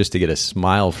is, even just to get a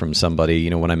smile from somebody, you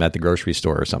know, when I'm at the grocery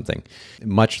store or something,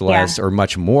 much less or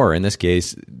much more in this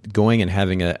case, going and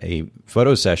having a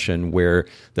photo session where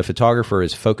the photographer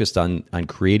is focused on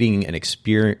creating an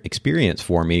experience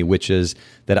for me, which is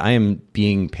that I am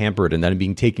being pampered and that I'm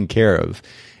being taken care of.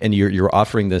 And you're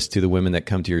offering this to the women that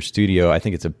come to your studio. I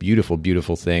think it's a beautiful,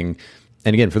 beautiful thing.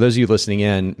 And again, for those of you listening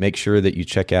in, make sure that you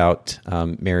check out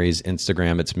Mary's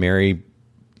Instagram. It's Mary,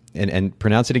 and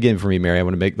pronounce it again for me, Mary.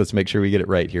 Let's make sure we get it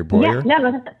right here. Breuer? Yeah,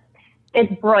 no,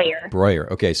 it's Breuer.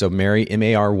 Breuer. Okay, so Mary,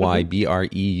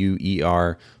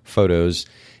 MaryBreuer photos.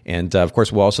 And of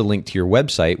course, we'll also link to your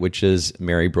website, which is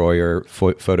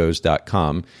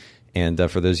marybreuerphotos.com.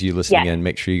 And for those of you listening in,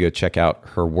 make sure you go check out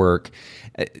her work.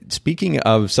 Speaking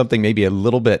of something maybe a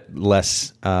little bit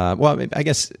less, well, I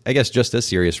guess just as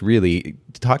serious, really,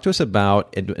 talk to us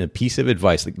about a piece of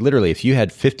advice. Like literally, if you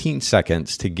had 15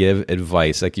 seconds to give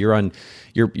advice, like you're in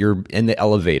the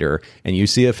elevator and you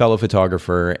see a fellow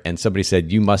photographer and somebody said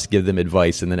you must give them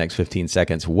advice in the next 15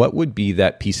 seconds, what would be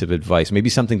that piece of advice? Maybe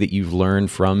something that you've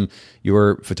learned from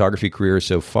your photography career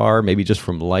so far, maybe just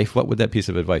from life. What would that piece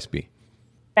of advice be?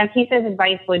 That piece of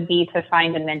advice would be to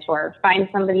find a mentor. Find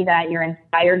somebody that you're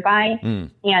inspired by,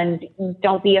 and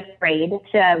don't be afraid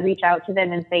to reach out to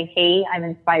them and say, hey, I'm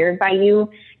inspired by you,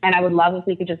 and I would love if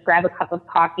we could just grab a cup of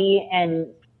coffee and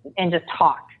just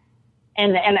talk.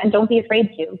 And don't be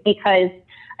afraid to, because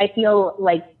I feel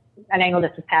like, and I know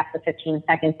this is past the 15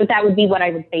 seconds, but that would be what I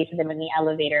would say to them in the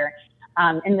elevator.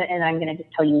 And I'm going to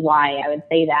just tell you why I would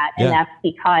say that. And that's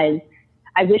because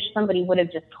I wish somebody would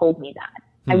have just told me that.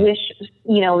 I wish,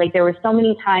 like there were so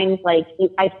many times, like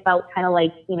I felt kind of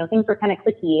like, things were kind of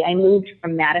cliquey. I moved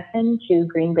from Madison to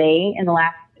Green Bay in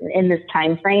this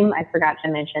time frame. I forgot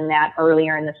to mention that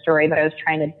earlier in the story, but I was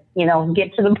trying to,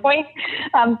 get to the point,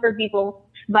 for people.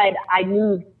 But I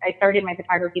started my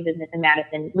photography business in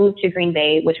Madison, moved to Green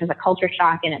Bay, which was a culture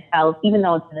shock in itself, even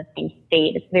though it's in the same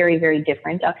state. It's very, very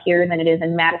different up here than it is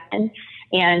in Madison.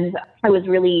 And I was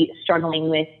really struggling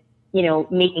with,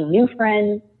 making new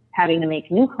friends, having to make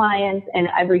new clients and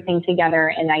everything together.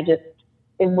 And it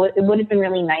would have been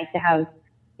really nice to have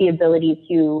the ability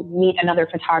to meet another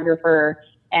photographer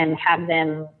and have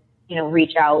them,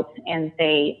 reach out and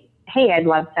say, hey, I'd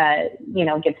love to,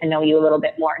 get to know you a little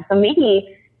bit more. So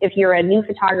maybe if you're a new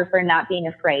photographer, not being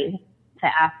afraid to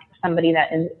ask somebody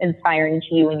that is inspiring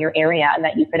to you in your area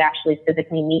that you could actually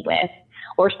physically meet with,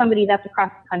 or somebody that's across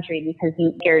the country because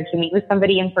you're scared to meet with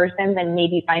somebody in person, then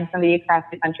maybe find somebody across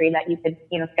the country that you could,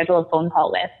 schedule a phone call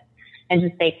with and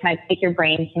just say, can I pick your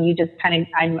brain? Can you just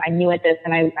I'm new at this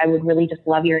and I would really just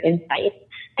love your insights.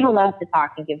 People love to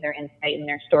talk and give their insight and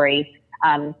their story.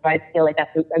 So I feel like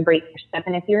that's a great first step.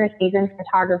 And if you're a seasoned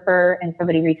photographer and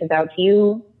somebody reaches out to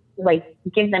you, like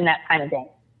give them that time of day.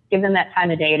 Give them that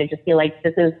time of day to just feel like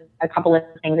this is a couple of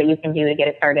things that you can do to get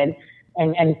it started.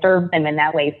 And serve them in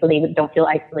that way so they don't feel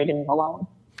isolated and alone.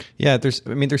 Yeah, there's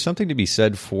something to be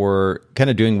said for kind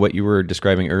of doing what you were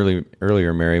describing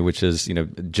earlier, Mary, which is,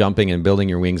 jumping and building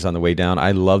your wings on the way down.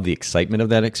 I love the excitement of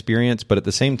that experience, but at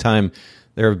the same time,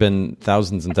 there have been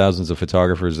thousands and thousands of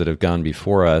photographers that have gone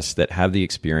before us that have the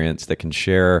experience, that can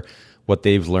share what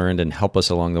they've learned and help us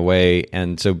along the way.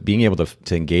 And so being able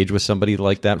to engage with somebody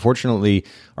like that, fortunately,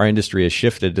 our industry has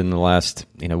shifted in the last,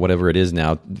 whatever it is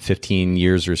now, 15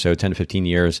 years or so, 10 to 15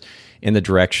 years, in the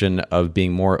direction of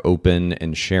being more open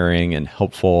and sharing and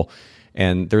helpful.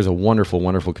 And there's a wonderful,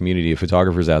 wonderful community of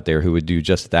photographers out there who would do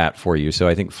just that for you. So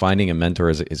I think finding a mentor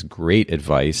is great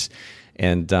advice.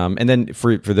 And then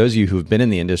for those of you who have been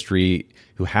in the industry,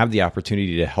 who have the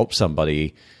opportunity to help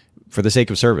somebody for the sake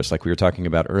of service, like we were talking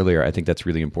about earlier, I think that's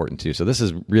really important too. So this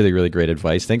is really, really great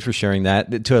advice. Thanks for sharing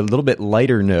that. To a little bit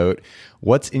lighter note,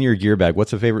 what's in your gear bag?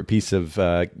 What's a favorite piece of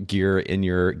gear in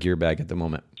your gear bag at the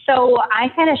moment? So I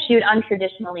kind of shoot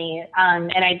untraditionally,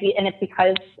 and it's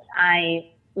because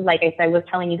like I said, was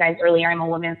telling you guys earlier, I'm a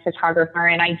women's photographer,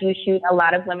 and I do shoot a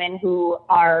lot of women who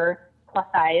are plus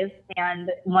size.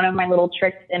 And one of my little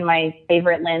tricks in my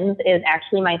favorite lens is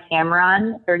actually my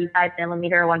Tamron 35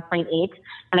 millimeter 1.8,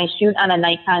 and I shoot on a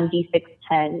Nikon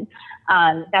D610.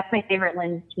 That's my favorite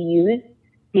lens to use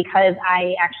because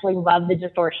I actually love the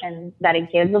distortion that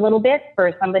it gives a little bit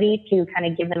for somebody to kind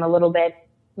of give them a little bit.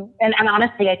 And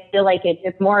honestly, I feel like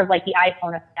it's more of like the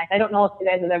iPhone effect. I don't know if you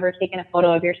guys have ever taken a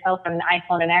photo of yourself on an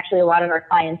iPhone, and actually a lot of our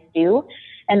clients do.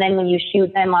 And then when you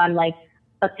shoot them on, like,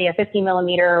 let's say a 50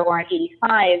 millimeter or an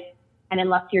 85, and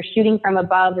unless you're shooting from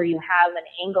above or you have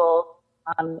an angle,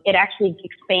 it actually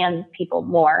expands people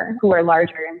more who are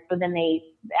larger. And so then they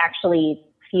actually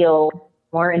feel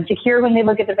more insecure when they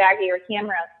look at the back of your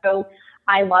camera. So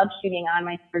I love shooting on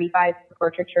my 35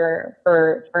 portraiture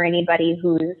for anybody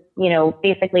who's,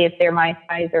 basically if they're my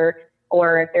size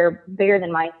or if they're bigger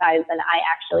than my size, then I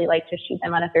actually like to shoot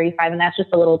them on a 35. And that's just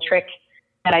a little trick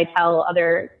that I tell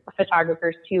other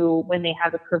photographers too when they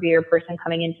have a curvier person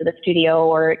coming into the studio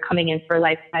or coming in for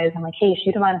life size. I'm like, hey,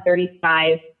 shoot them on a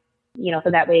 35, so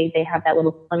that way they have that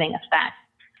little slimming effect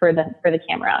for the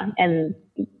camera. And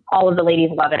all of the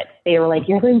ladies love it. They were like,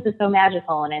 your lens is so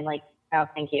magical. And I'm like, oh,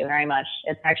 thank you very much.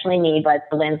 It's actually me, but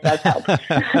the lens does help.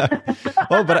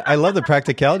 Well, but I love the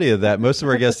practicality of that. Most of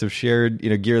our guests have shared,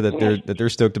 gear that they're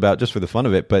stoked about just for the fun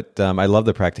of it. But I love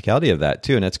the practicality of that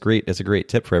too, and that's great. It's a great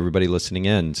tip for everybody listening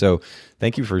in. So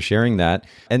thank you for sharing that.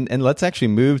 And let's actually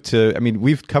move to. I mean,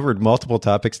 we've covered multiple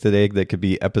topics today that could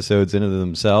be episodes into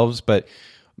themselves. But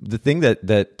the thing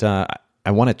that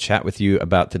I want to chat with you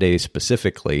about today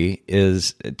specifically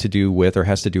is to do with, or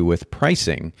has to do with,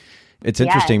 pricing. It's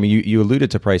interesting. Yes. You alluded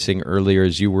to pricing earlier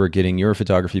as you were getting your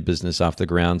photography business off the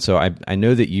ground. So I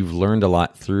know that you've learned a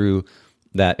lot through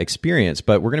that experience,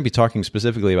 but we're going to be talking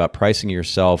specifically about pricing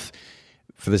yourself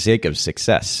for the sake of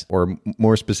success, or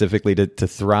more specifically to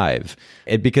thrive.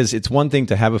 Because it's one thing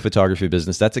to have a photography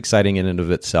business. That's exciting in and of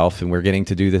itself. And we're getting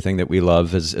to do the thing that we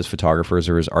love as photographers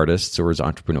or as artists or as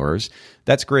entrepreneurs.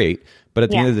 That's great. But at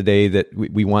the end of the day, that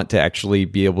we want to actually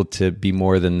be able to be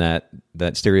more than that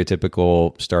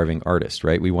stereotypical starving artist,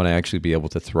 right? We want to actually be able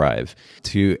to thrive.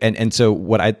 And so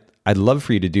what I'd love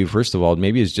for you to do, first of all,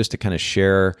 maybe is just to kind of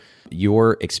share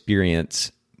your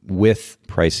experience with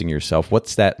pricing yourself.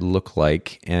 What's that look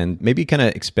like? And maybe kind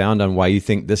of expound on why you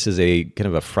think this is a kind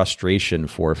of a frustration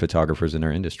for photographers in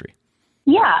our industry.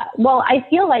 Yeah. Well, I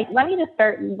feel like, let me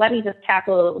just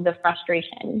tackle the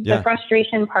frustration. Yeah. The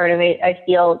frustration part of it, I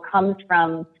feel, comes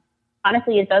from,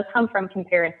 honestly, it does come from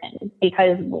comparison,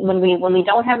 because when we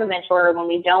don't have a mentor, when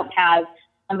we don't have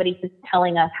somebody who's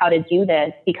telling us how to do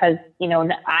this, because,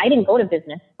 I didn't go to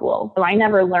business school, so I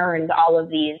never learned all of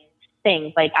these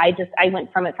things. Like I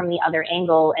went from it from the other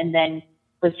angle, and then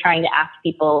was trying to ask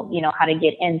people, how to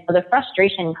get in. So the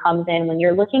frustration comes in when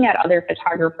you're looking at other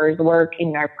photographers' work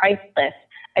in our price list.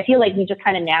 I feel like we just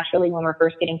kind of naturally, when we're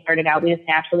first getting started out, we just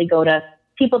naturally go to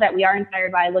people that we are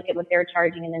inspired by, look at what they're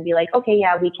charging, and then be like, okay,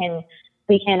 yeah, we can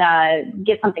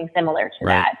get something similar to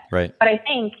that. Right. But I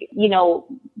think,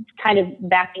 kind of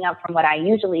backing up from what I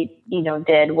usually,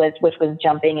 did, which was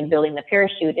jumping and building the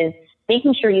parachute, is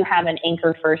making sure you have an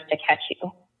anchor first to catch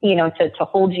you, to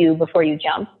hold you before you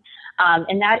jump.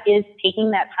 And that is taking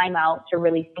that time out to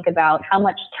really think about how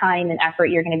much time and effort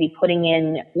you're going to be putting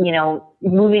in,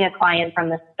 moving a client from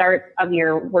the start of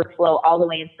your workflow all the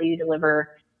way until you deliver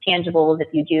tangibles, if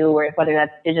you do, or whether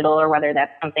that's digital or whether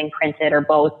that's something printed or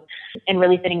both, and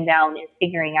really sitting down and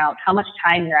figuring out how much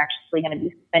time you're actually going to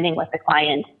be spending with the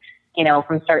client,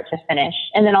 from start to finish.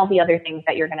 And then all the other things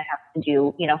that you're going to have to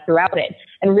do, throughout it,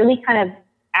 and really kind of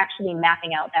actually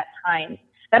mapping out that time.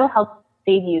 That'll help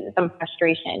save you some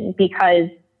frustration, because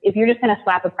if you're just going to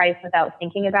slap a price without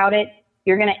thinking about it,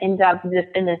 you're going to end up just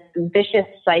in this vicious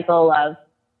cycle of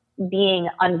being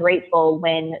ungrateful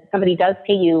when somebody does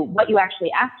pay you what you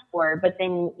actually asked for, but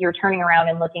then you're turning around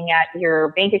and looking at your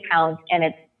bank account and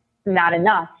it's not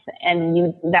enough.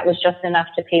 And that was just enough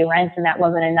to pay rent, and that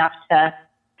wasn't enough to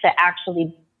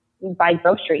actually buy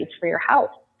groceries for your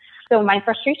house. So my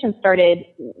frustration started,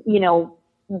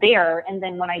 there. And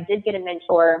then when I did get a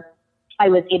mentor, I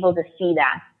was able to see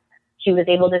that. She was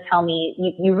able to tell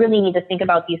me, you really need to think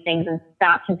about these things and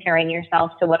stop comparing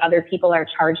yourself to what other people are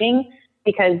charging,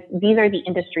 because these are the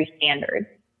industry standards.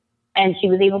 And she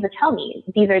was able to tell me,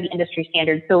 these are the industry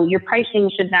standards. So your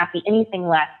pricing should not be anything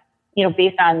less,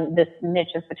 based on this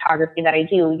niche of photography that I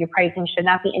do, your pricing should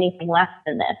not be anything less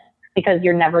than this, because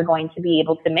you're never going to be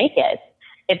able to make it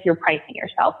if you're pricing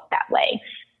yourself that way.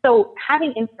 So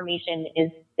having information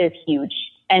is huge.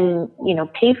 And,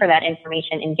 pay for that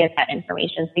information and get that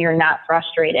information so you're not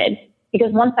frustrated.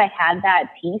 Because once I had that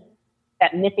piece,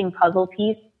 that missing puzzle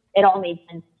piece, it all made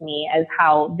sense to me as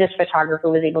how this photographer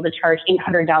was able to charge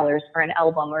 $800 for an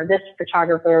album, or this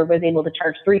photographer was able to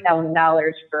charge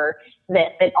 $3,000 for this.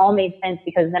 It all made sense,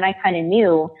 because then I kind of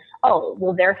knew, oh,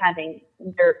 well, they're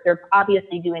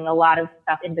obviously doing a lot of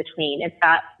stuff in between. It's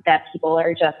not that people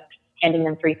are just handing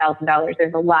them $3,000.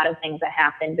 There's a lot of things that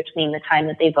happen between the time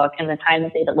that they book and the time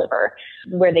that they deliver,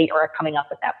 where they are coming up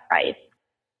with that price.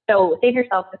 So save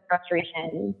yourself the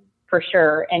frustration for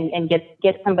sure, and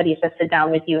get somebody to sit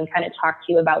down with you and kind of talk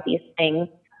to you about these things.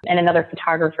 And another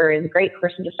photographer is a great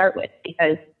person to start with,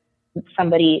 because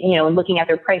somebody, looking at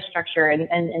their price structure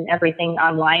and everything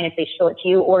online, if they show it to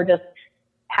you, or just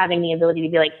having the ability to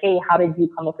be like, hey, how did you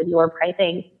come up with your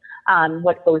pricing?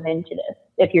 What goes into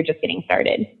this if you're just getting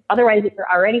started. Otherwise, if you're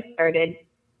already started,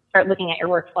 start looking at your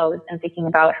workflows and thinking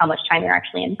about how much time you're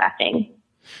actually investing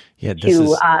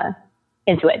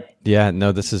into it. Yeah,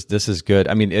 no, this is good.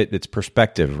 I mean, it's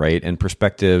perspective, right? And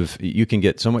perspective, you can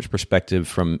get so much perspective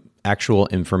from actual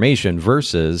information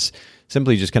versus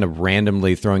simply just kind of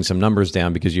randomly throwing some numbers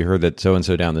down because you heard that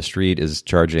so-and-so down the street is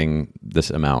charging this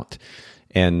amount.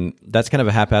 And that's kind of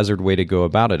a haphazard way to go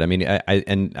about it. I mean,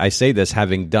 I say this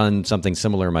having done something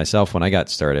similar myself when I got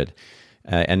started.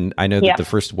 And I know that the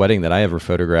first wedding that I ever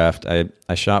photographed,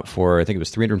 I shot for, I think it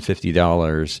was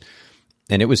 $350.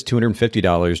 And it was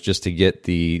 $250 just to get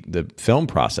the film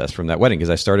process from that wedding because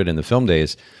I started in the film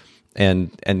days.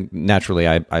 And naturally,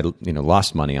 I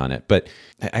lost money on it. But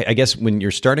I guess when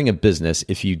you're starting a business,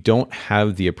 if you don't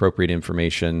have the appropriate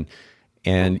information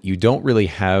and you don't really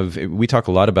have, we talk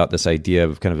a lot about this idea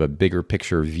of kind of a bigger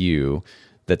picture view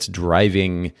that's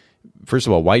driving, first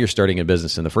of all, why you're starting a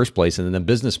business in the first place, and then the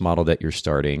business model that you're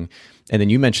starting. And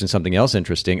then you mentioned something else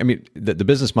interesting. I mean, the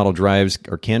business model drives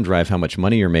or can drive how much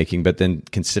money you're making, but then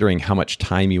considering how much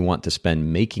time you want to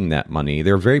spend making that money,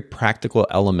 there are very practical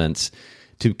elements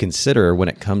to consider when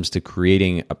it comes to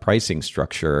creating a pricing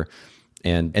structure.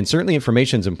 And certainly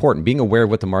information is important, being aware of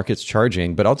what the market's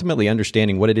charging, but ultimately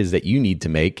understanding what it is that you need to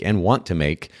make and want to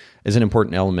make is an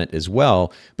important element as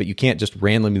well. But you can't just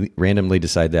randomly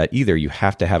decide that either. You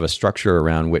have to have a structure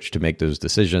around which to make those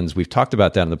decisions. We've talked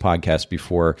about that in the podcast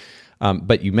before.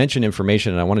 But you mentioned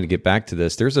information, and I wanted to get back to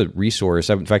this. There's a resource.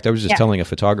 In fact, I was just telling a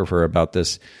photographer about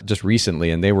this just recently,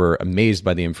 and they were amazed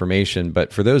by the information.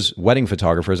 But for those wedding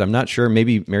photographers, I'm not sure.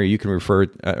 Maybe, Mary, you can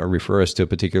refer us to a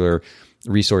particular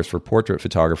resource for portrait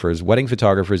photographers. Wedding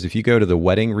photographers, if you go to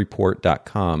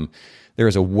theweddingreport.com, there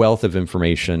is a wealth of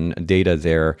information, data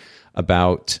there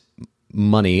about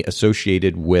money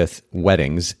associated with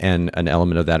weddings, and an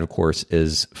element of that, of course,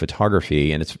 is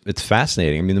photography, and it's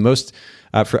fascinating. I mean, the most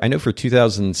I know for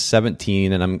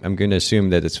 2017, and I'm going to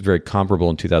assume that it's very comparable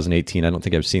in 2018. I don't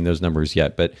think I've seen those numbers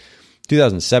yet, but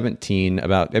 2017,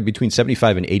 about between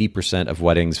 75 and 80% of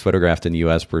weddings photographed in the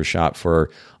U.S. were shot for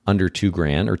under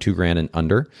 $2,000 or $2,000 and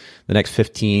under. The next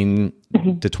 15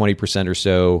 to 20% or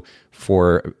so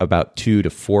for about $2,000 to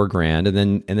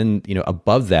 $4,000, and then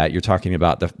above that, you're talking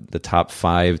about the top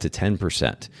 5 to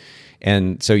 10%.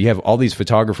 And so you have all these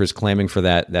photographers clamming for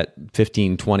that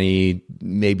 15, 20,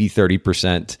 maybe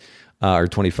 30% or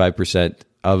 25%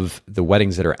 of the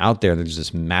weddings that are out there. There's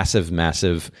this massive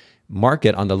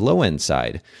market on the low end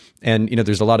side. And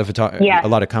there's a lot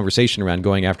of conversation around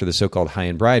going after the so-called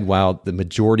high-end bride, while the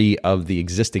majority of the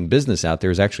existing business out there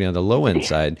is actually on the low end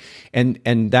side.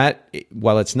 And that,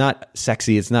 while it's not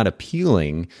sexy, it's not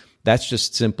appealing, that's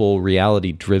just simple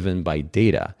reality driven by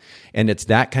data. And it's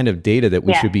that kind of data that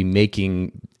we should be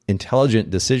making intelligent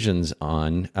decisions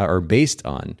on or based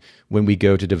on when we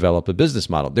go to develop a business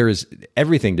model. There is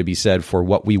everything to be said for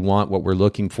what we want, what we're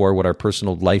looking for, what our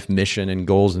personal life mission and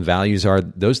goals and values are.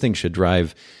 Those things should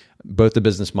drive both the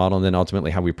business model and then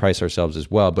ultimately how we price ourselves as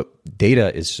well. But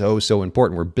data is so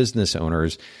important. We're business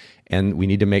owners, and we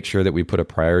need to make sure that we put a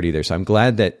priority there. So I'm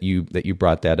glad that you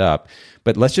brought that up.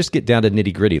 But let's just get down to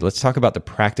nitty gritty. Let's talk about the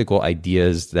practical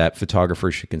ideas that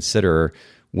photographers should consider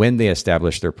when they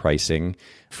establish their pricing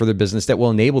for their business that will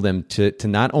enable them to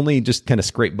not only just kind of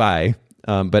scrape by,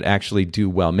 but actually do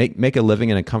well, make a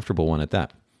living and a comfortable one at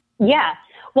that. Yeah.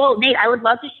 Well, Nate, I would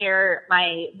love to share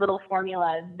my little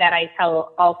formula that I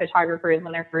tell all photographers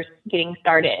when they're first getting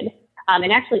started.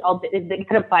 And actually, it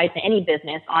could apply to any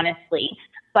business, honestly.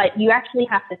 But you actually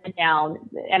have to sit down,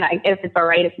 and if it's all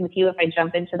right with you, if I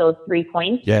jump into those 3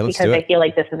 points, let's do it. I feel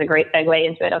like this is a great segue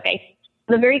into it. Okay.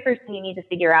 The very first thing you need to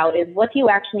figure out is what do you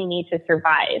actually need to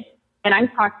survive? And I'm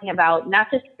talking about not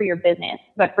just for your business,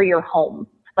 but for your home.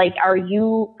 Like,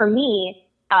 for me,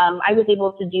 I was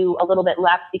able to do a little bit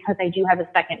less because I do have a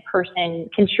second person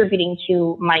contributing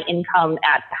to my income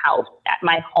at the house, at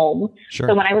my home. Sure.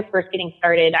 So when I was first getting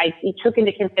started, I took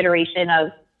into consideration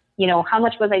of, how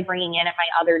much was I bringing in at my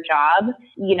other job,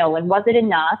 and was it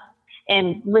enough?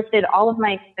 And listed all of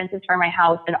my expenses for my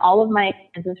house and all of my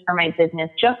expenses for my business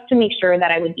just to make sure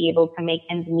that I would be able to make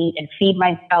ends meet and feed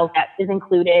myself. That is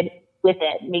included with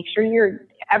it. Make sure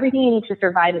everything you need to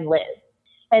survive and live.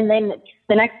 And then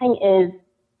the next thing is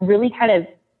really kind of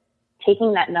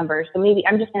taking that number. So maybe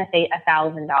I'm just going to say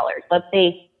 $1,000. Let's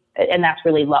say, and that's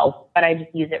really low, but I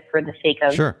just use it for the sake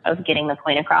of getting the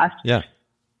point across. Yeah.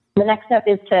 The next step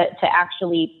is to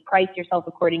actually price yourself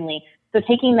accordingly. So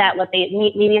taking that, let's say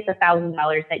maybe it's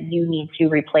 $1,000 that you need to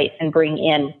replace and bring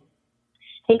in.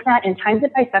 Take that and times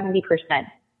it by 70%.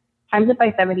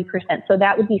 So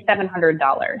that would be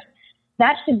 $700.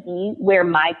 That should be where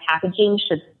my packaging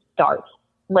should start.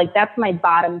 Like that's my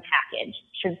bottom package,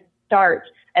 should start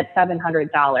at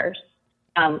 $700.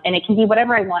 And it can be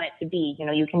whatever I want it to be. You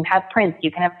know, you can have prints,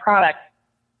 you can have products,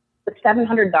 but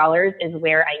 $700 is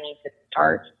where I need to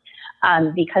start,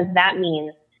 because that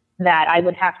means that I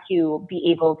would have to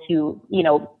be able to, you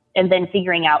know, and then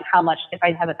figuring out how much, if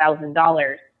I have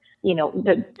 $1,000, you know,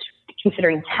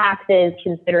 considering taxes,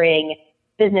 considering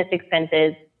business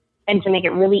expenses, and to make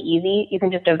it really easy, you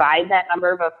can just divide that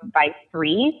number by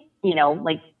 3, you know,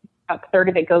 like a third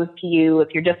of it goes to you if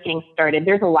you're just getting started.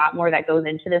 There's a lot more that goes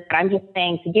into this, but I'm just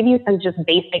saying to give you some just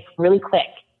basic, really quick,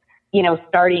 you know,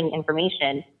 starting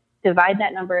information, divide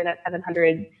that number, that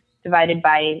 700 divided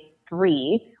by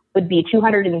 3 would be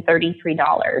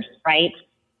 $233, right?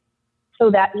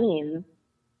 So that means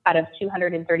out of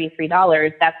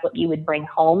 $233, that's what you would bring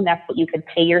home. That's what you could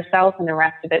pay yourself, and the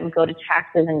rest of it would go to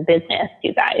taxes and business,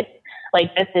 you guys.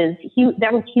 Like, this is huge.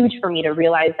 That was huge for me to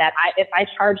realize that if I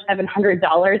charge $700,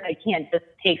 I can't just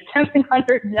take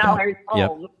 $700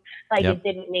 home. Like, it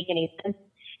didn't make any sense.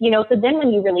 You know, so then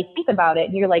when you really think about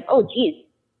it, you're like, oh, geez,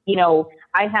 you know,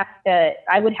 I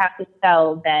would have to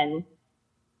sell then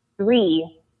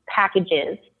 3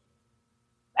 packages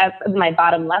at my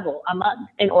bottom level a month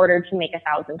in order to make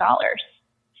 $1,000.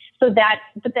 So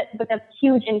but that's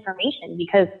huge information,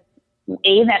 because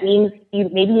that means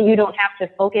maybe you don't have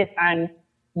to focus on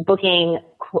booking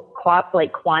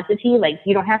like quantity. Like,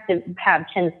 you don't have to have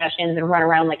 10 sessions and run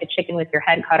around like a chicken with your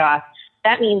head cut off.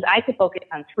 That means I could focus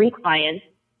on 3 clients,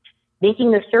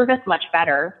 making the service much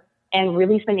better, and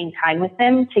really spending time with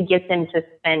them to get them to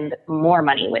spend more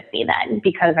money with me then,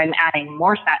 because I'm adding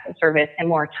more service and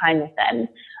more time with them,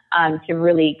 to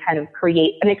really kind of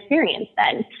create an experience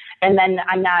then. And then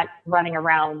I'm not running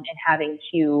around and having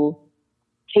to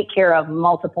take care of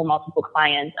multiple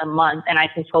clients a month, and I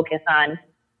can focus on,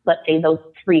 let's say, those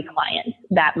 3 clients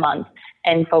that month,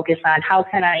 and focus on how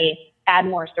can I add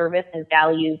more service and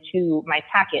value to my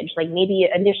package. Like, maybe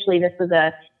initially this was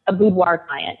a boudoir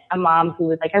client, a mom who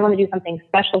was like, I want to do something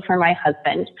special for my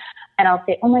husband. And I'll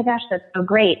say, oh my gosh, that's so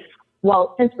great.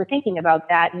 Well, since we're thinking about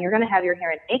that and you're going to have your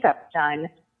hair and makeup done,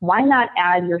 why not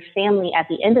add your family at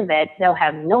the end of it? They'll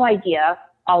have no idea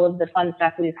all of the fun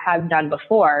stuff we've had done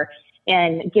before,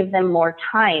 and give them more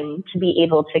time to be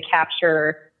able to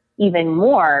capture even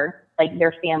more, like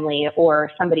their family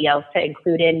or somebody else to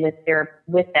include in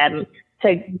with them,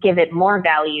 to give it more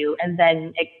value. And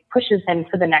then it pushes them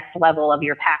to the next level of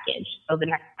your package. So the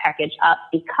next package up,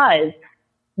 because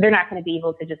they're not going to be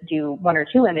able to just do 1 or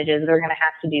 2 images. They're going to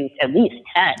have to do at least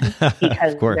 10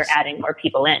 because they're adding more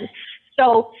people in.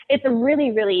 So it's a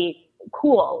really, really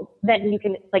cool that you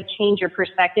can like change your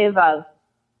perspective of,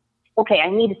 okay, I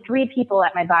need 3 people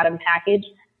at my bottom package.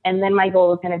 And then my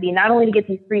goal is going to be not only to get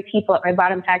these 3 people at my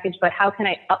bottom package, but how can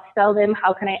I upsell them?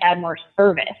 How can I add more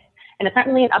service? And it's not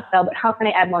really an upsell, but how can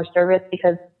I add more service?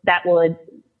 Because that would,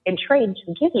 in trade,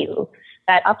 to give you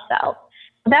that upsell.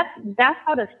 That's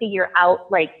how to figure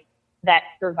out like that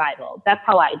survival. That's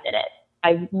how I did it.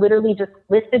 I literally just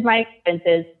listed my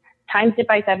expenses, times it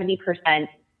by 70%,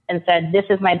 and said, this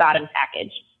is my bottom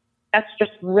package. That's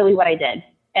just really what I did.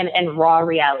 And raw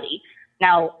reality.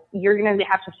 Now, you're going to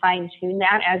have to fine tune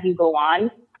that as you go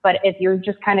on. But if you're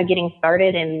just kind of getting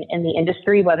started in the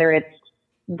industry, whether it's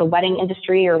the wedding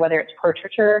industry or whether it's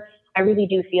portraiture, I really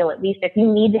do feel, at least if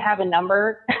you need to have a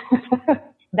number,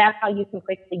 that's how you can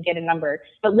quickly get a number.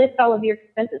 But list all of your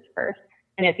expenses first.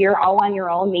 And if you're all on your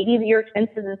own, maybe your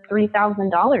expenses is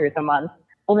 $3,000 a month.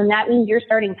 Well, then that means your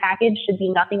starting package should be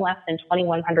nothing less than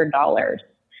 $2,100.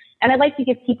 And I'd like to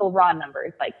give people raw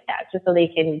numbers like that, just so they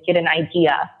can get an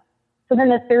idea. So then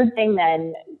the third thing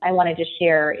then I wanted to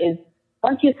share is,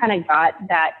 once you kind of got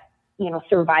that, you know,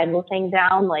 survival thing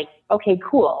down, like, okay,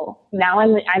 cool. Now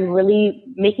I'm really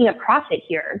making a profit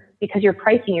here, because you're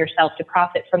pricing yourself to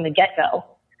profit from the get-go,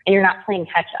 and you're not playing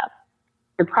catch up.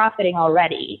 You're profiting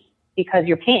already because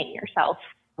you're paying yourself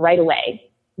right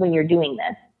away when you're doing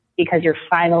this, because you're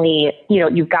finally, you know,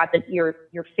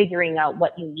 you're figuring out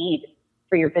what you need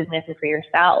for your business and for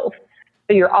yourself.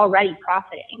 So you're already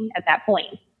profiting at that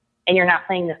point, and you're not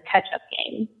playing this catch-up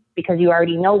game, because you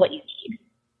already know what you need.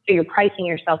 So you're pricing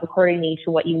yourself accordingly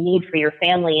to what you need for your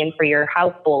family and for your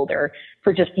household, or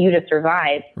for just you to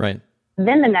survive. Right.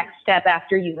 Then the next step,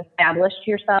 after you've established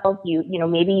yourself, you know,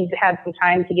 maybe you've had some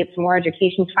time to get some more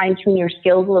education, fine tune your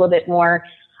skills a little bit more,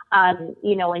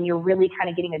 you know, and you're really kind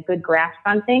of getting a good grasp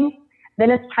on things,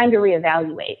 then it's time to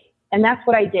reevaluate. And that's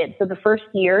what I did. So the first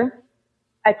year,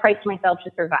 I priced myself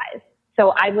to survive.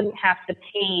 So I wouldn't have to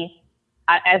pay,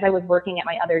 as I was working at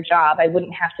my other job, I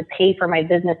wouldn't have to pay for my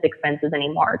business expenses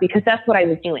anymore, because that's what I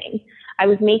was doing. I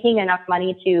was making enough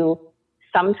money to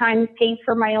sometimes pay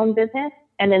for my own business,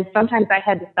 And then sometimes I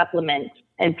had to supplement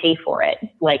and pay for it,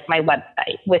 like my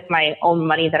website, with my own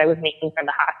money that I was making from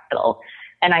the hospital.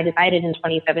 And I decided in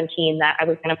 2017 that I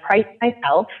was going to price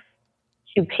myself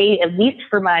to pay at least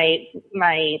for my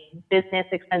business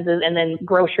expenses and then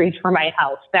groceries for my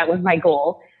house. That was my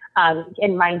goal.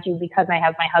 And mind you, because I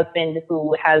have my husband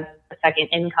who has a second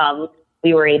income,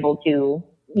 we were able to,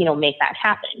 make that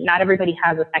happen. Not everybody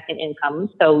has a second income,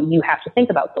 so you have to think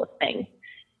about those things.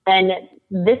 And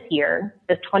this year,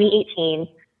 this 2018,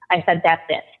 I said, that's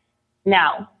it.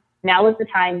 Now is the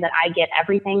time that I get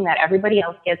everything that everybody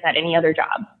else gets at any other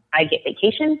job. I get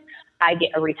vacations, I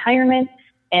get a retirement,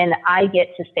 and I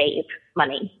get to save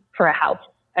money for a house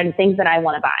and things that I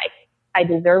want to buy. I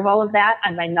deserve all of that.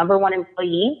 I'm my number one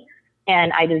employee,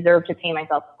 and I deserve to pay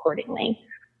myself accordingly.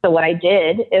 So what I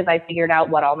did is I figured out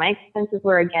what all my expenses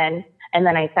were again, and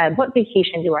then I said, what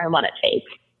vacation do I want to take?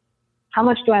 How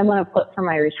much do I want to put for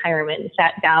my retirement? And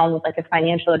sat down with like a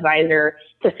financial advisor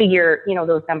to figure,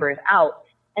 those numbers out.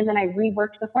 And then I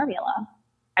reworked the formula.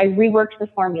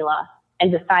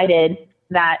 And decided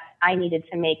that I needed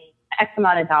to make X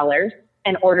amount of dollars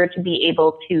in order to be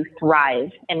able to thrive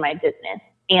in my business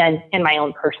and in my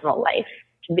own personal life.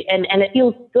 And it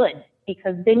feels good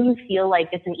because then you feel like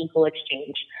it's an equal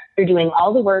exchange. You're doing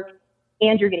all the work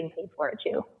and you're getting paid for it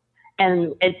too.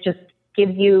 And it just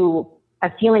gives you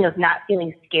a feeling of not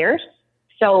feeling scarce.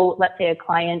 So let's say a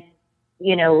client,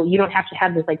 you don't have to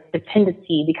have this like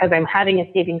dependency because I'm having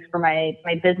a savings for my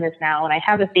business now and I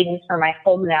have a savings for my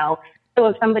home now. So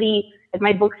if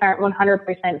my books aren't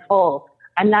 100% full,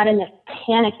 I'm not in this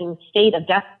panicking state of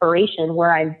desperation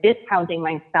where I'm discounting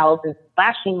myself and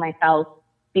slashing myself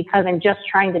because I'm just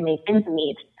trying to make ends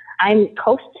meet. I'm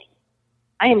coasting.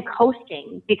 I am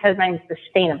coasting because I'm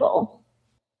sustainable.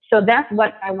 So that's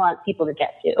what I want people to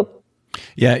get to.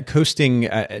 Yeah, coasting.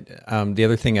 The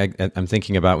other thing I'm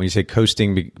thinking about when you say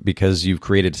coasting, because you've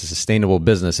created a sustainable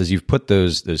business, is you've put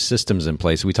those systems in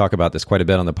place. We talk about this quite a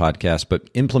bit on the podcast, but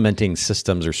implementing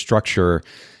systems or structure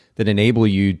that enable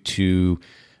you to.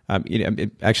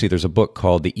 Actually, there's a book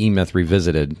called The E-Myth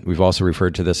Revisited. We've also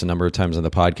referred to this a number of times on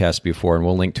the podcast before, and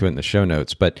we'll link to it in the show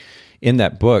notes. But in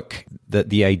that book,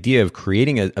 the idea of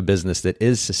creating a business that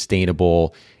is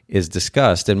sustainable is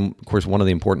discussed. And of course, one of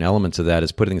the important elements of that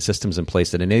is putting systems in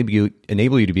place that enable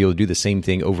you to be able to do the same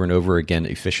thing over and over again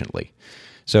efficiently.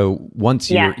 So once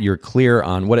you're clear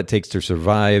on what it takes to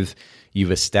survive,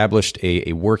 you've established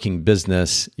a working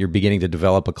business, you're beginning to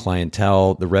develop a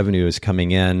clientele, the revenue is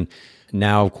coming in.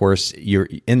 Now, of course, you're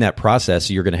in that process,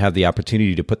 you're going to have the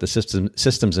opportunity to put the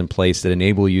systems in place that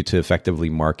enable you to effectively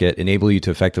market, enable you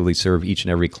to effectively serve each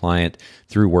and every client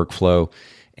through workflow.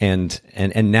 And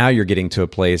now you're getting to a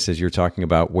place, as you're talking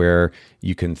about, where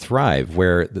you can thrive,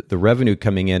 where the revenue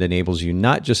coming in enables you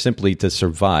not just simply to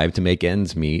survive, to make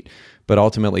ends meet, but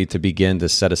ultimately to begin to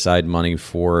set aside money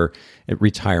for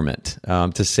retirement,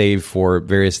 to save for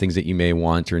various things that you may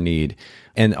want or need,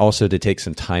 and also to take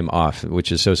some time off,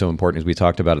 which is so important, as we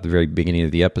talked about at the very beginning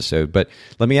of the episode. But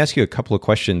let me ask you a couple of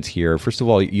questions here. First of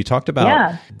all, you talked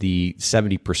about the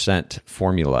 70%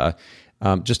 formula.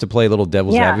 Just to play a little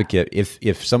devil's advocate,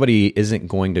 if somebody isn't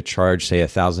going to charge, say,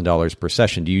 $1,000 per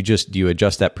session, do you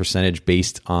adjust that percentage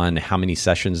based on how many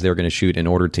sessions they're going to shoot in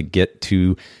order to get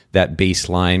to that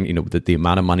baseline, the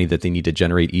amount of money that they need to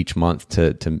generate each month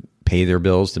to pay their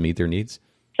bills, to meet their needs?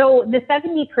 So the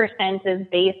 70% is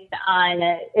based,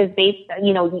 100%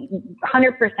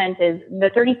 is, the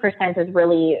 30% is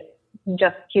really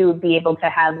just to be able to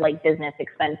have like business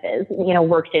expenses,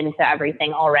 worked into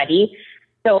everything already.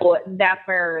 So that's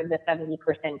where the 70%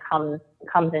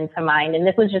 comes into mind. And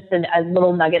this was just a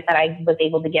little nugget that I was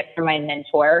able to get from my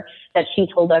mentor, that she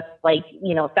told us,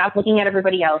 stop looking at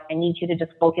everybody else. I need you to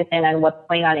just focus in on what's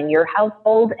going on in your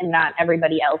household and not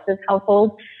everybody else's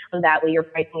household. So that way you're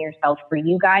pricing yourself for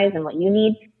you guys and what you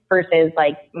need versus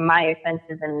like my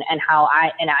expenses and how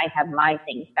I have my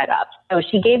things set up. So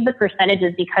she gave the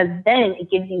percentages because then it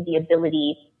gives you the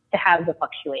ability to have the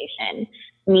fluctuation.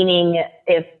 Meaning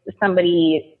if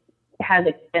somebody has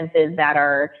expenses that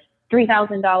are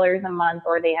 $3,000 a month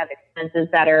or they have expenses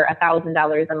that are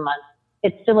 $1,000 a month,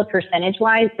 it's still a percentage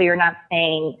wise. So you're not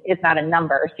saying it's not a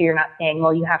number. So you're not saying,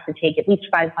 well, you have to take at least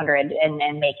 500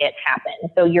 and make it happen.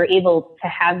 So you're able to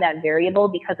have that variable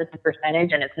because it's a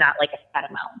percentage and it's not like a set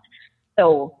amount.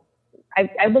 So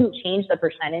I wouldn't change the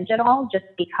percentage at all just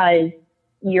because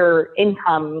your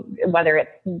income, whether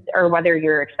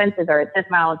your expenses are at this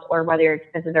amount or whether your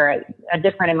expenses are a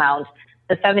different amount,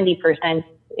 the 70%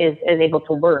 is able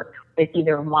to work with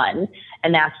either one.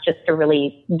 And that's just to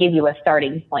really give you a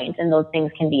starting point, and those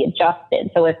things can be adjusted.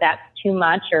 So if that's too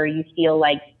much or you feel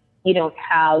like you don't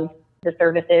have the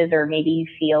services, or maybe you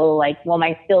feel like, well,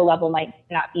 my skill level might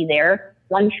not be there.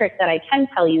 One trick that I can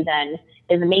tell you then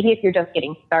is maybe if you're just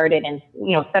getting started and,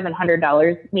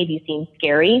 $700 maybe seems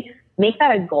scary, make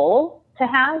that a goal to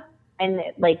have and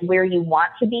like where you want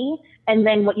to be. And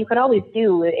then what you could always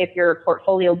do if you're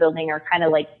portfolio building or kind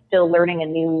of like still learning a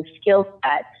new skill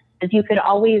set is you could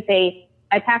always say,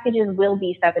 my packages will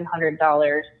be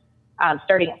 $700,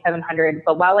 starting at $700,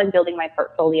 but while I'm building my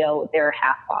portfolio, they're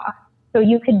half off. So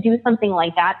you could do something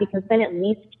like that, because then at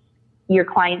least your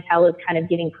clientele is kind of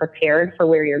getting prepared for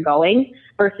where you're going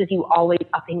versus you always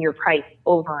upping your price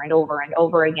over and over and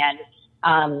over again.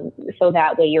 So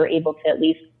that way you're able to at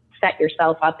least set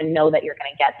yourself up and know that you're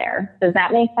going to get there. Does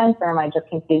that make sense, or am I just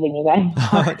confusing you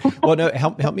guys? Well, no,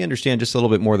 help me understand just a little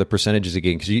bit more of the percentages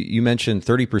again, because you mentioned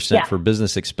 30% for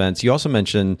business expense. You also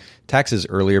mentioned taxes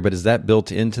earlier, but is that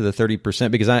built into the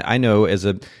 30%? Because I know as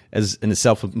a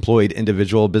self-employed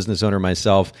individual business owner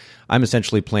myself, I'm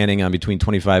essentially planning on between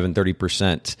 25 and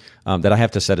 30% that I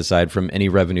have to set aside from any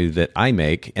revenue that I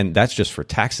make, and that's just for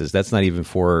taxes. That's not even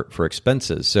for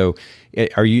expenses. So,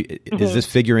 is this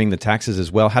figuring the taxes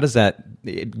as well? How does that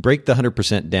break the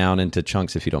 100% down into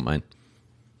chunks, if you don't mind?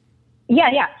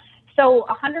 Yeah. So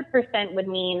 100% would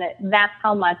mean that's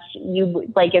how much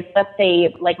you, like, if let's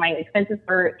say like my expenses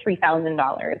were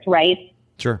 $3,000, right?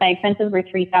 Sure. My expenses were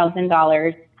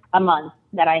 $3,000 a month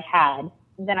that I had.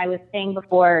 Then I was saying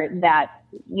before that,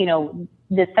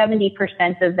 the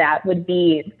 70% of that would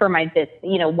be for my business,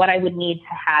 what I would need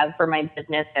to have for my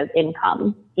business as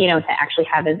income, to actually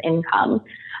have as income.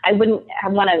 I wouldn't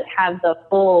want to have the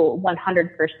full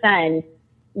 100%,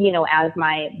 as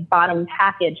my bottom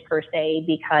package per se,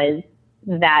 because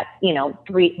that,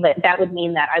 that would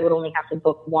mean that I would only have to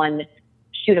book one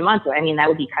shoot a month. I mean, that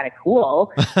would be kind of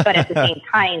cool, but at the same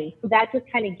time, that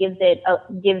just kind of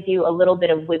gives you a little bit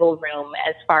of wiggle room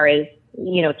as far as,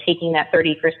 taking that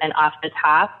 30% off the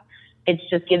top. It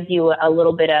just gives you a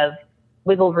little bit of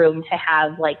wiggle room to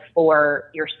have like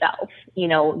for yourself.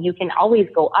 You can always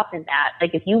go up in that.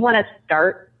 Like if you want to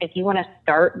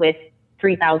start with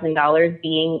 $3,000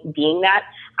 being that,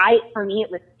 for me, it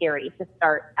was scary to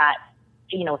start at,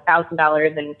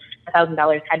 $1,000, and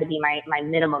 $1,000 had to be my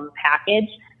minimum package.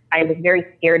 I was very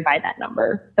scared by that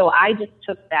number. So I just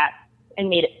took that and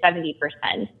made it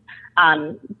 70%.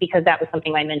 Because that was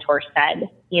something my mentor said.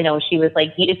 She was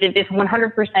like, if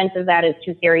 100% of that is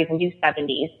too scary, then do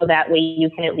 70. So that way you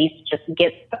can at least just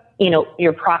get,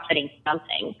 you're profiting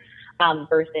something,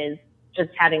 versus just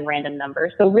having random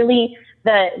numbers. So really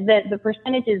the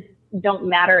percentages don't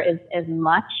matter as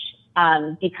much,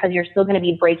 because you're still going to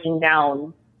be breaking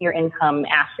down your income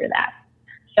after that.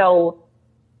 So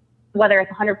whether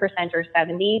it's 100% or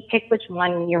 70, pick which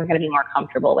one you're going to be more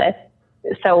comfortable with.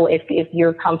 So if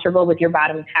you're comfortable with your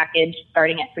bottom package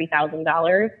starting at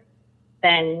 $3,000,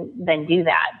 then do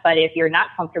that. But if you're not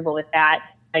comfortable with that,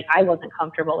 like I wasn't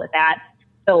comfortable with that,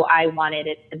 so I wanted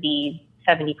it to be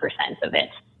 70% of it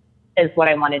is what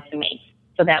I wanted to make.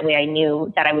 So that way I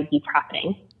knew that I would be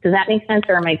profiting. Does that make sense,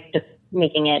 or am I just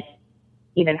making it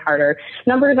even harder?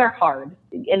 Numbers are hard,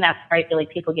 and that's why I feel like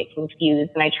people get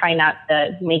confused, and I try not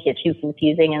to make it too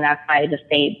confusing, and that's why I just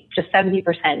say just 70%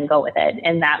 and go with it.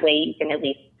 And that way you can at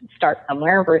least start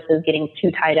somewhere versus getting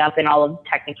too tied up in all of the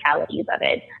technicalities of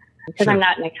it. Because I'm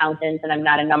not an accountant and I'm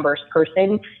not a numbers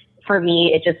person. For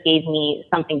me, it just gave me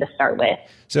something to start with.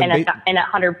 So and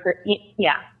 100%,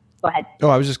 yeah. Go ahead. Oh,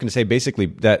 I was just going to say, basically,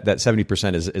 that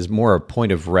 70% is more a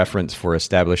point of reference for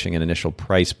establishing an initial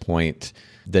price point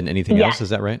than anything else. Is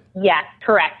that right? Yes,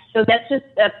 correct. So that's just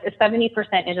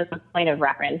 70% is just a point of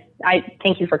reference. I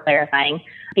thank you for clarifying,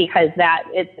 because that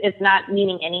it's not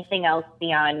meaning anything else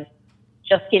beyond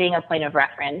just getting a point of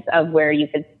reference of where you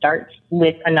could start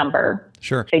with a number.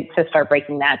 Sure. To start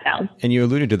breaking that down. And you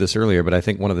alluded to this earlier, but I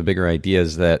think one of the bigger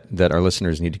ideas that our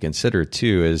listeners need to consider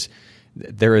too is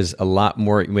there is a lot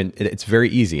more. When it's very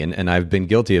easy, and I've been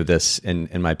guilty of this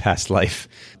in my past life,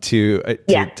 to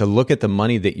look at the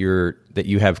money that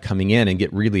you have coming in and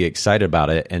get really excited about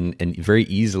it, and very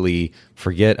easily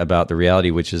forget about the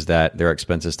reality, which is that there are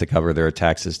expenses to cover, there are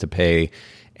taxes to pay,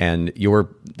 and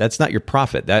that's not your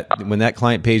profit. That when that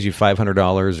client pays you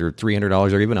 $500 or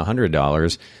 $300 or even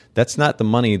 $100, that's not the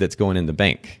money that's going in the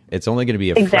bank. It's only going to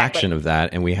be a fraction of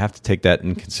that, and we have to take that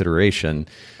in consideration.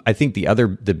 I think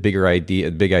the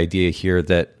big idea here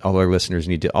that all our listeners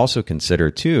need to also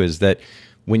consider too is that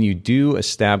when you do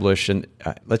establish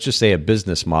let's just say a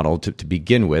business model to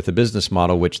begin with, a business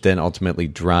model which then ultimately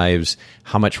drives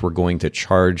how much we're going to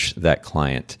charge that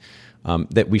client.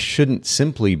 that we shouldn't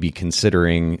simply be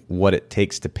considering what it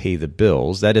takes to pay the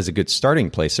bills. That is a good starting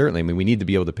place, certainly. I mean, we need to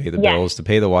be able to pay the bills, to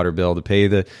pay the water bill, to pay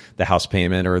the house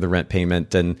payment or the rent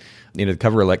payment, and to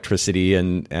cover electricity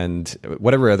and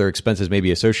whatever other expenses may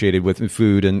be associated with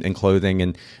food and clothing,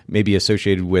 and maybe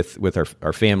associated with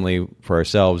our family, for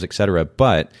ourselves, et cetera.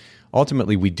 But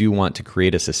ultimately, we do want to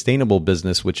create a sustainable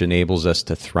business which enables us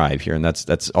to thrive here. And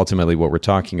that's ultimately what we're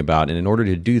talking about. And in order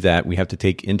to do that, we have to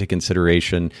take into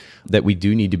consideration that we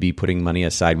do need to be putting money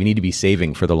aside. We need to be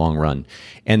saving for the long run.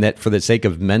 And that for the sake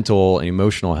of mental and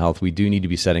emotional health, we do need to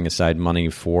be setting aside money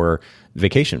for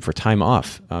vacation, for time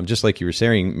off. Just like you were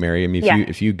saying, Mary, I mean,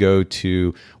 if you go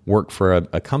to work for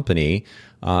a company,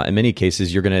 in many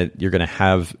cases, you're gonna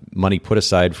have money put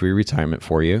aside for your retirement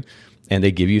for you, and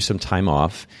they give you some time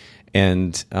off.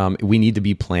 And we need to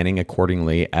be planning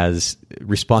accordingly as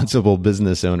responsible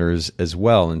business owners as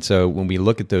well. And so when we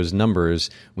look at those numbers,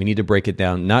 we need to break it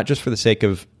down, not just for the sake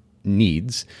of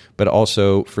needs, but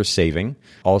also for saving,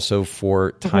 also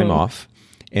for time off.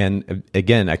 And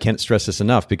again, I can't stress this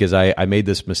enough, because I made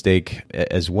this mistake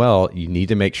as well. You need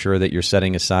to make sure that you're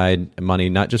setting aside money,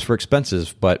 not just for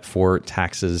expenses, but for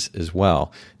taxes as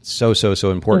well. So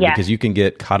important, because you can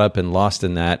get caught up and lost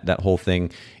in that whole thing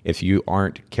if you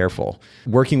aren't careful.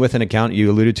 Working with an accountant,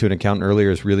 you alluded to an accountant earlier,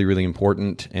 is really, really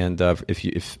important. And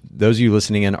if those of you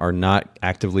listening in are not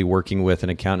actively working with an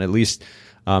accountant, at least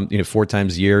 4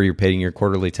 times a year, you're paying your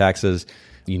quarterly taxes,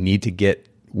 you need to get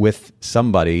with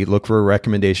somebody, look for a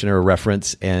recommendation or a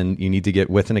reference, and you need to get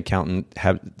with an accountant,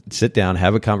 sit down,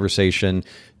 have a conversation,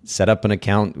 set up an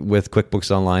account with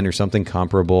QuickBooks Online or something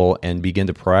comparable, and begin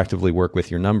to proactively work with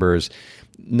your numbers.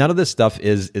 None of this stuff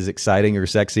is exciting or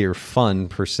sexy or fun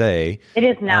per se. It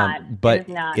is not. But it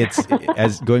is not. It's,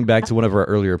 as going back to one of our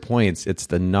earlier points, it's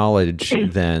the knowledge,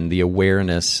 then the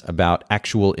awareness about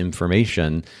actual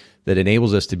information that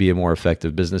enables us to be a more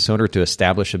effective business owner, to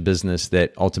establish a business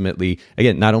that ultimately,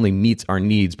 again, not only meets our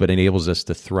needs, but enables us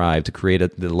to thrive, to create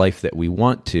the life that we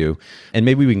want to. And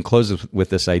maybe we can close with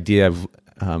this idea of,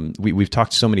 we've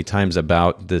talked so many times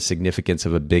about the significance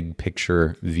of a big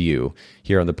picture view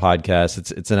here on the podcast.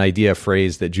 It's an idea, a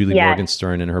phrase that Julie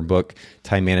Morgenstern in her book,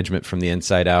 Time Management from the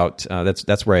Inside Out,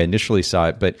 that's where I initially saw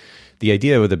it. But the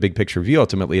idea with a big picture view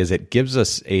ultimately is it gives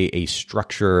us a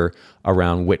structure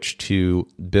around which to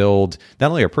build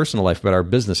not only our personal life, but our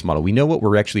business model. We know what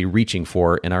we're actually reaching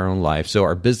for in our own life. So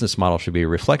our business model should be a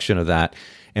reflection of that.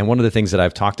 And one of the things that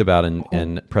I've talked about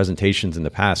in presentations in the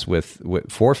past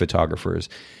for photographers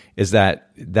is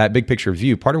that big picture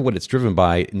view, part of what it's driven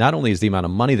by not only is the amount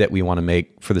of money that we want to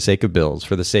make for the sake of bills,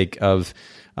 for the sake of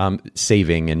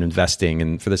saving and investing,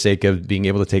 and for the sake of being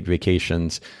able to take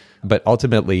vacations, but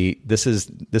ultimately, this is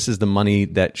the money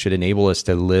that should enable us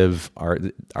to live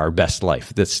our best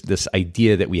life. This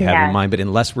idea that we have in mind, but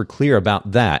unless we're clear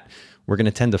about that, we're going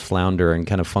to tend to flounder and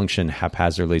kind of function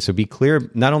haphazardly. So be clear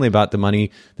not only about the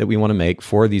money that we want to make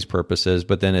for these purposes,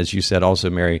 but then, as you said also,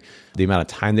 Mary, the amount of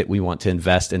time that we want to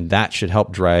invest, and that should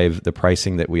help drive the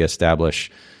pricing that we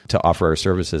establish to offer our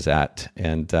services at.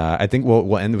 And I think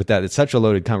we'll end with that. It's such a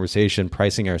loaded conversation,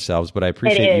 pricing ourselves, but I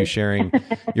appreciate you sharing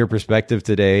your perspective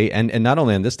today, and not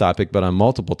only on this topic, but on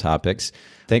multiple topics.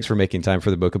 Thanks for making time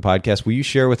for the Bokeh Podcast. Will you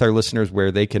share with our listeners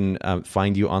where they can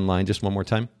find you online just one more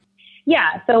time?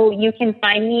 Yeah, so you can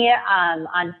find me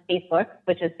on Facebook,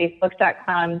 which is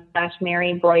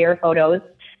facebook.com/Mary Breuer Photos.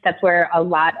 That's where a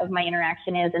lot of my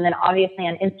interaction is. And then obviously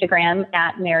on Instagram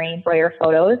 @Mary Breuer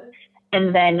Photos.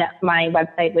 And then my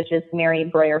website, which is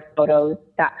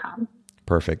marybreuerphotos.com.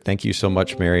 Perfect. Thank you so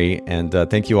much, Mary. And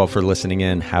thank you all for listening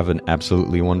in. Have an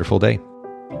absolutely wonderful day.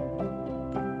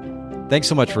 Thanks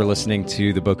so much for listening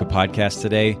to the Bokeh Podcast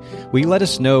today. Will you let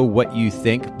us know what you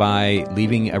think by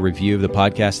leaving a review of the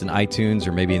podcast in iTunes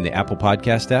or maybe in the Apple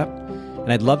Podcast app?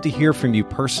 And I'd love to hear from you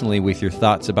personally with your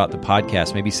thoughts about the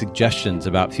podcast, maybe suggestions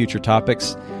about future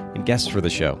topics and guests for the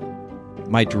show.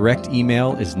 My direct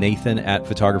email is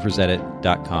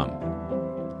nathan@photographersedit.com.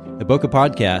 The Bokeh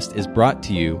Podcast is brought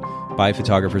to you by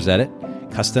Photographers Edit,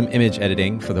 custom image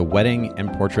editing for the wedding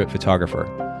and portrait photographer.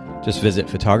 Just visit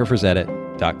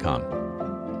photographersedit.com.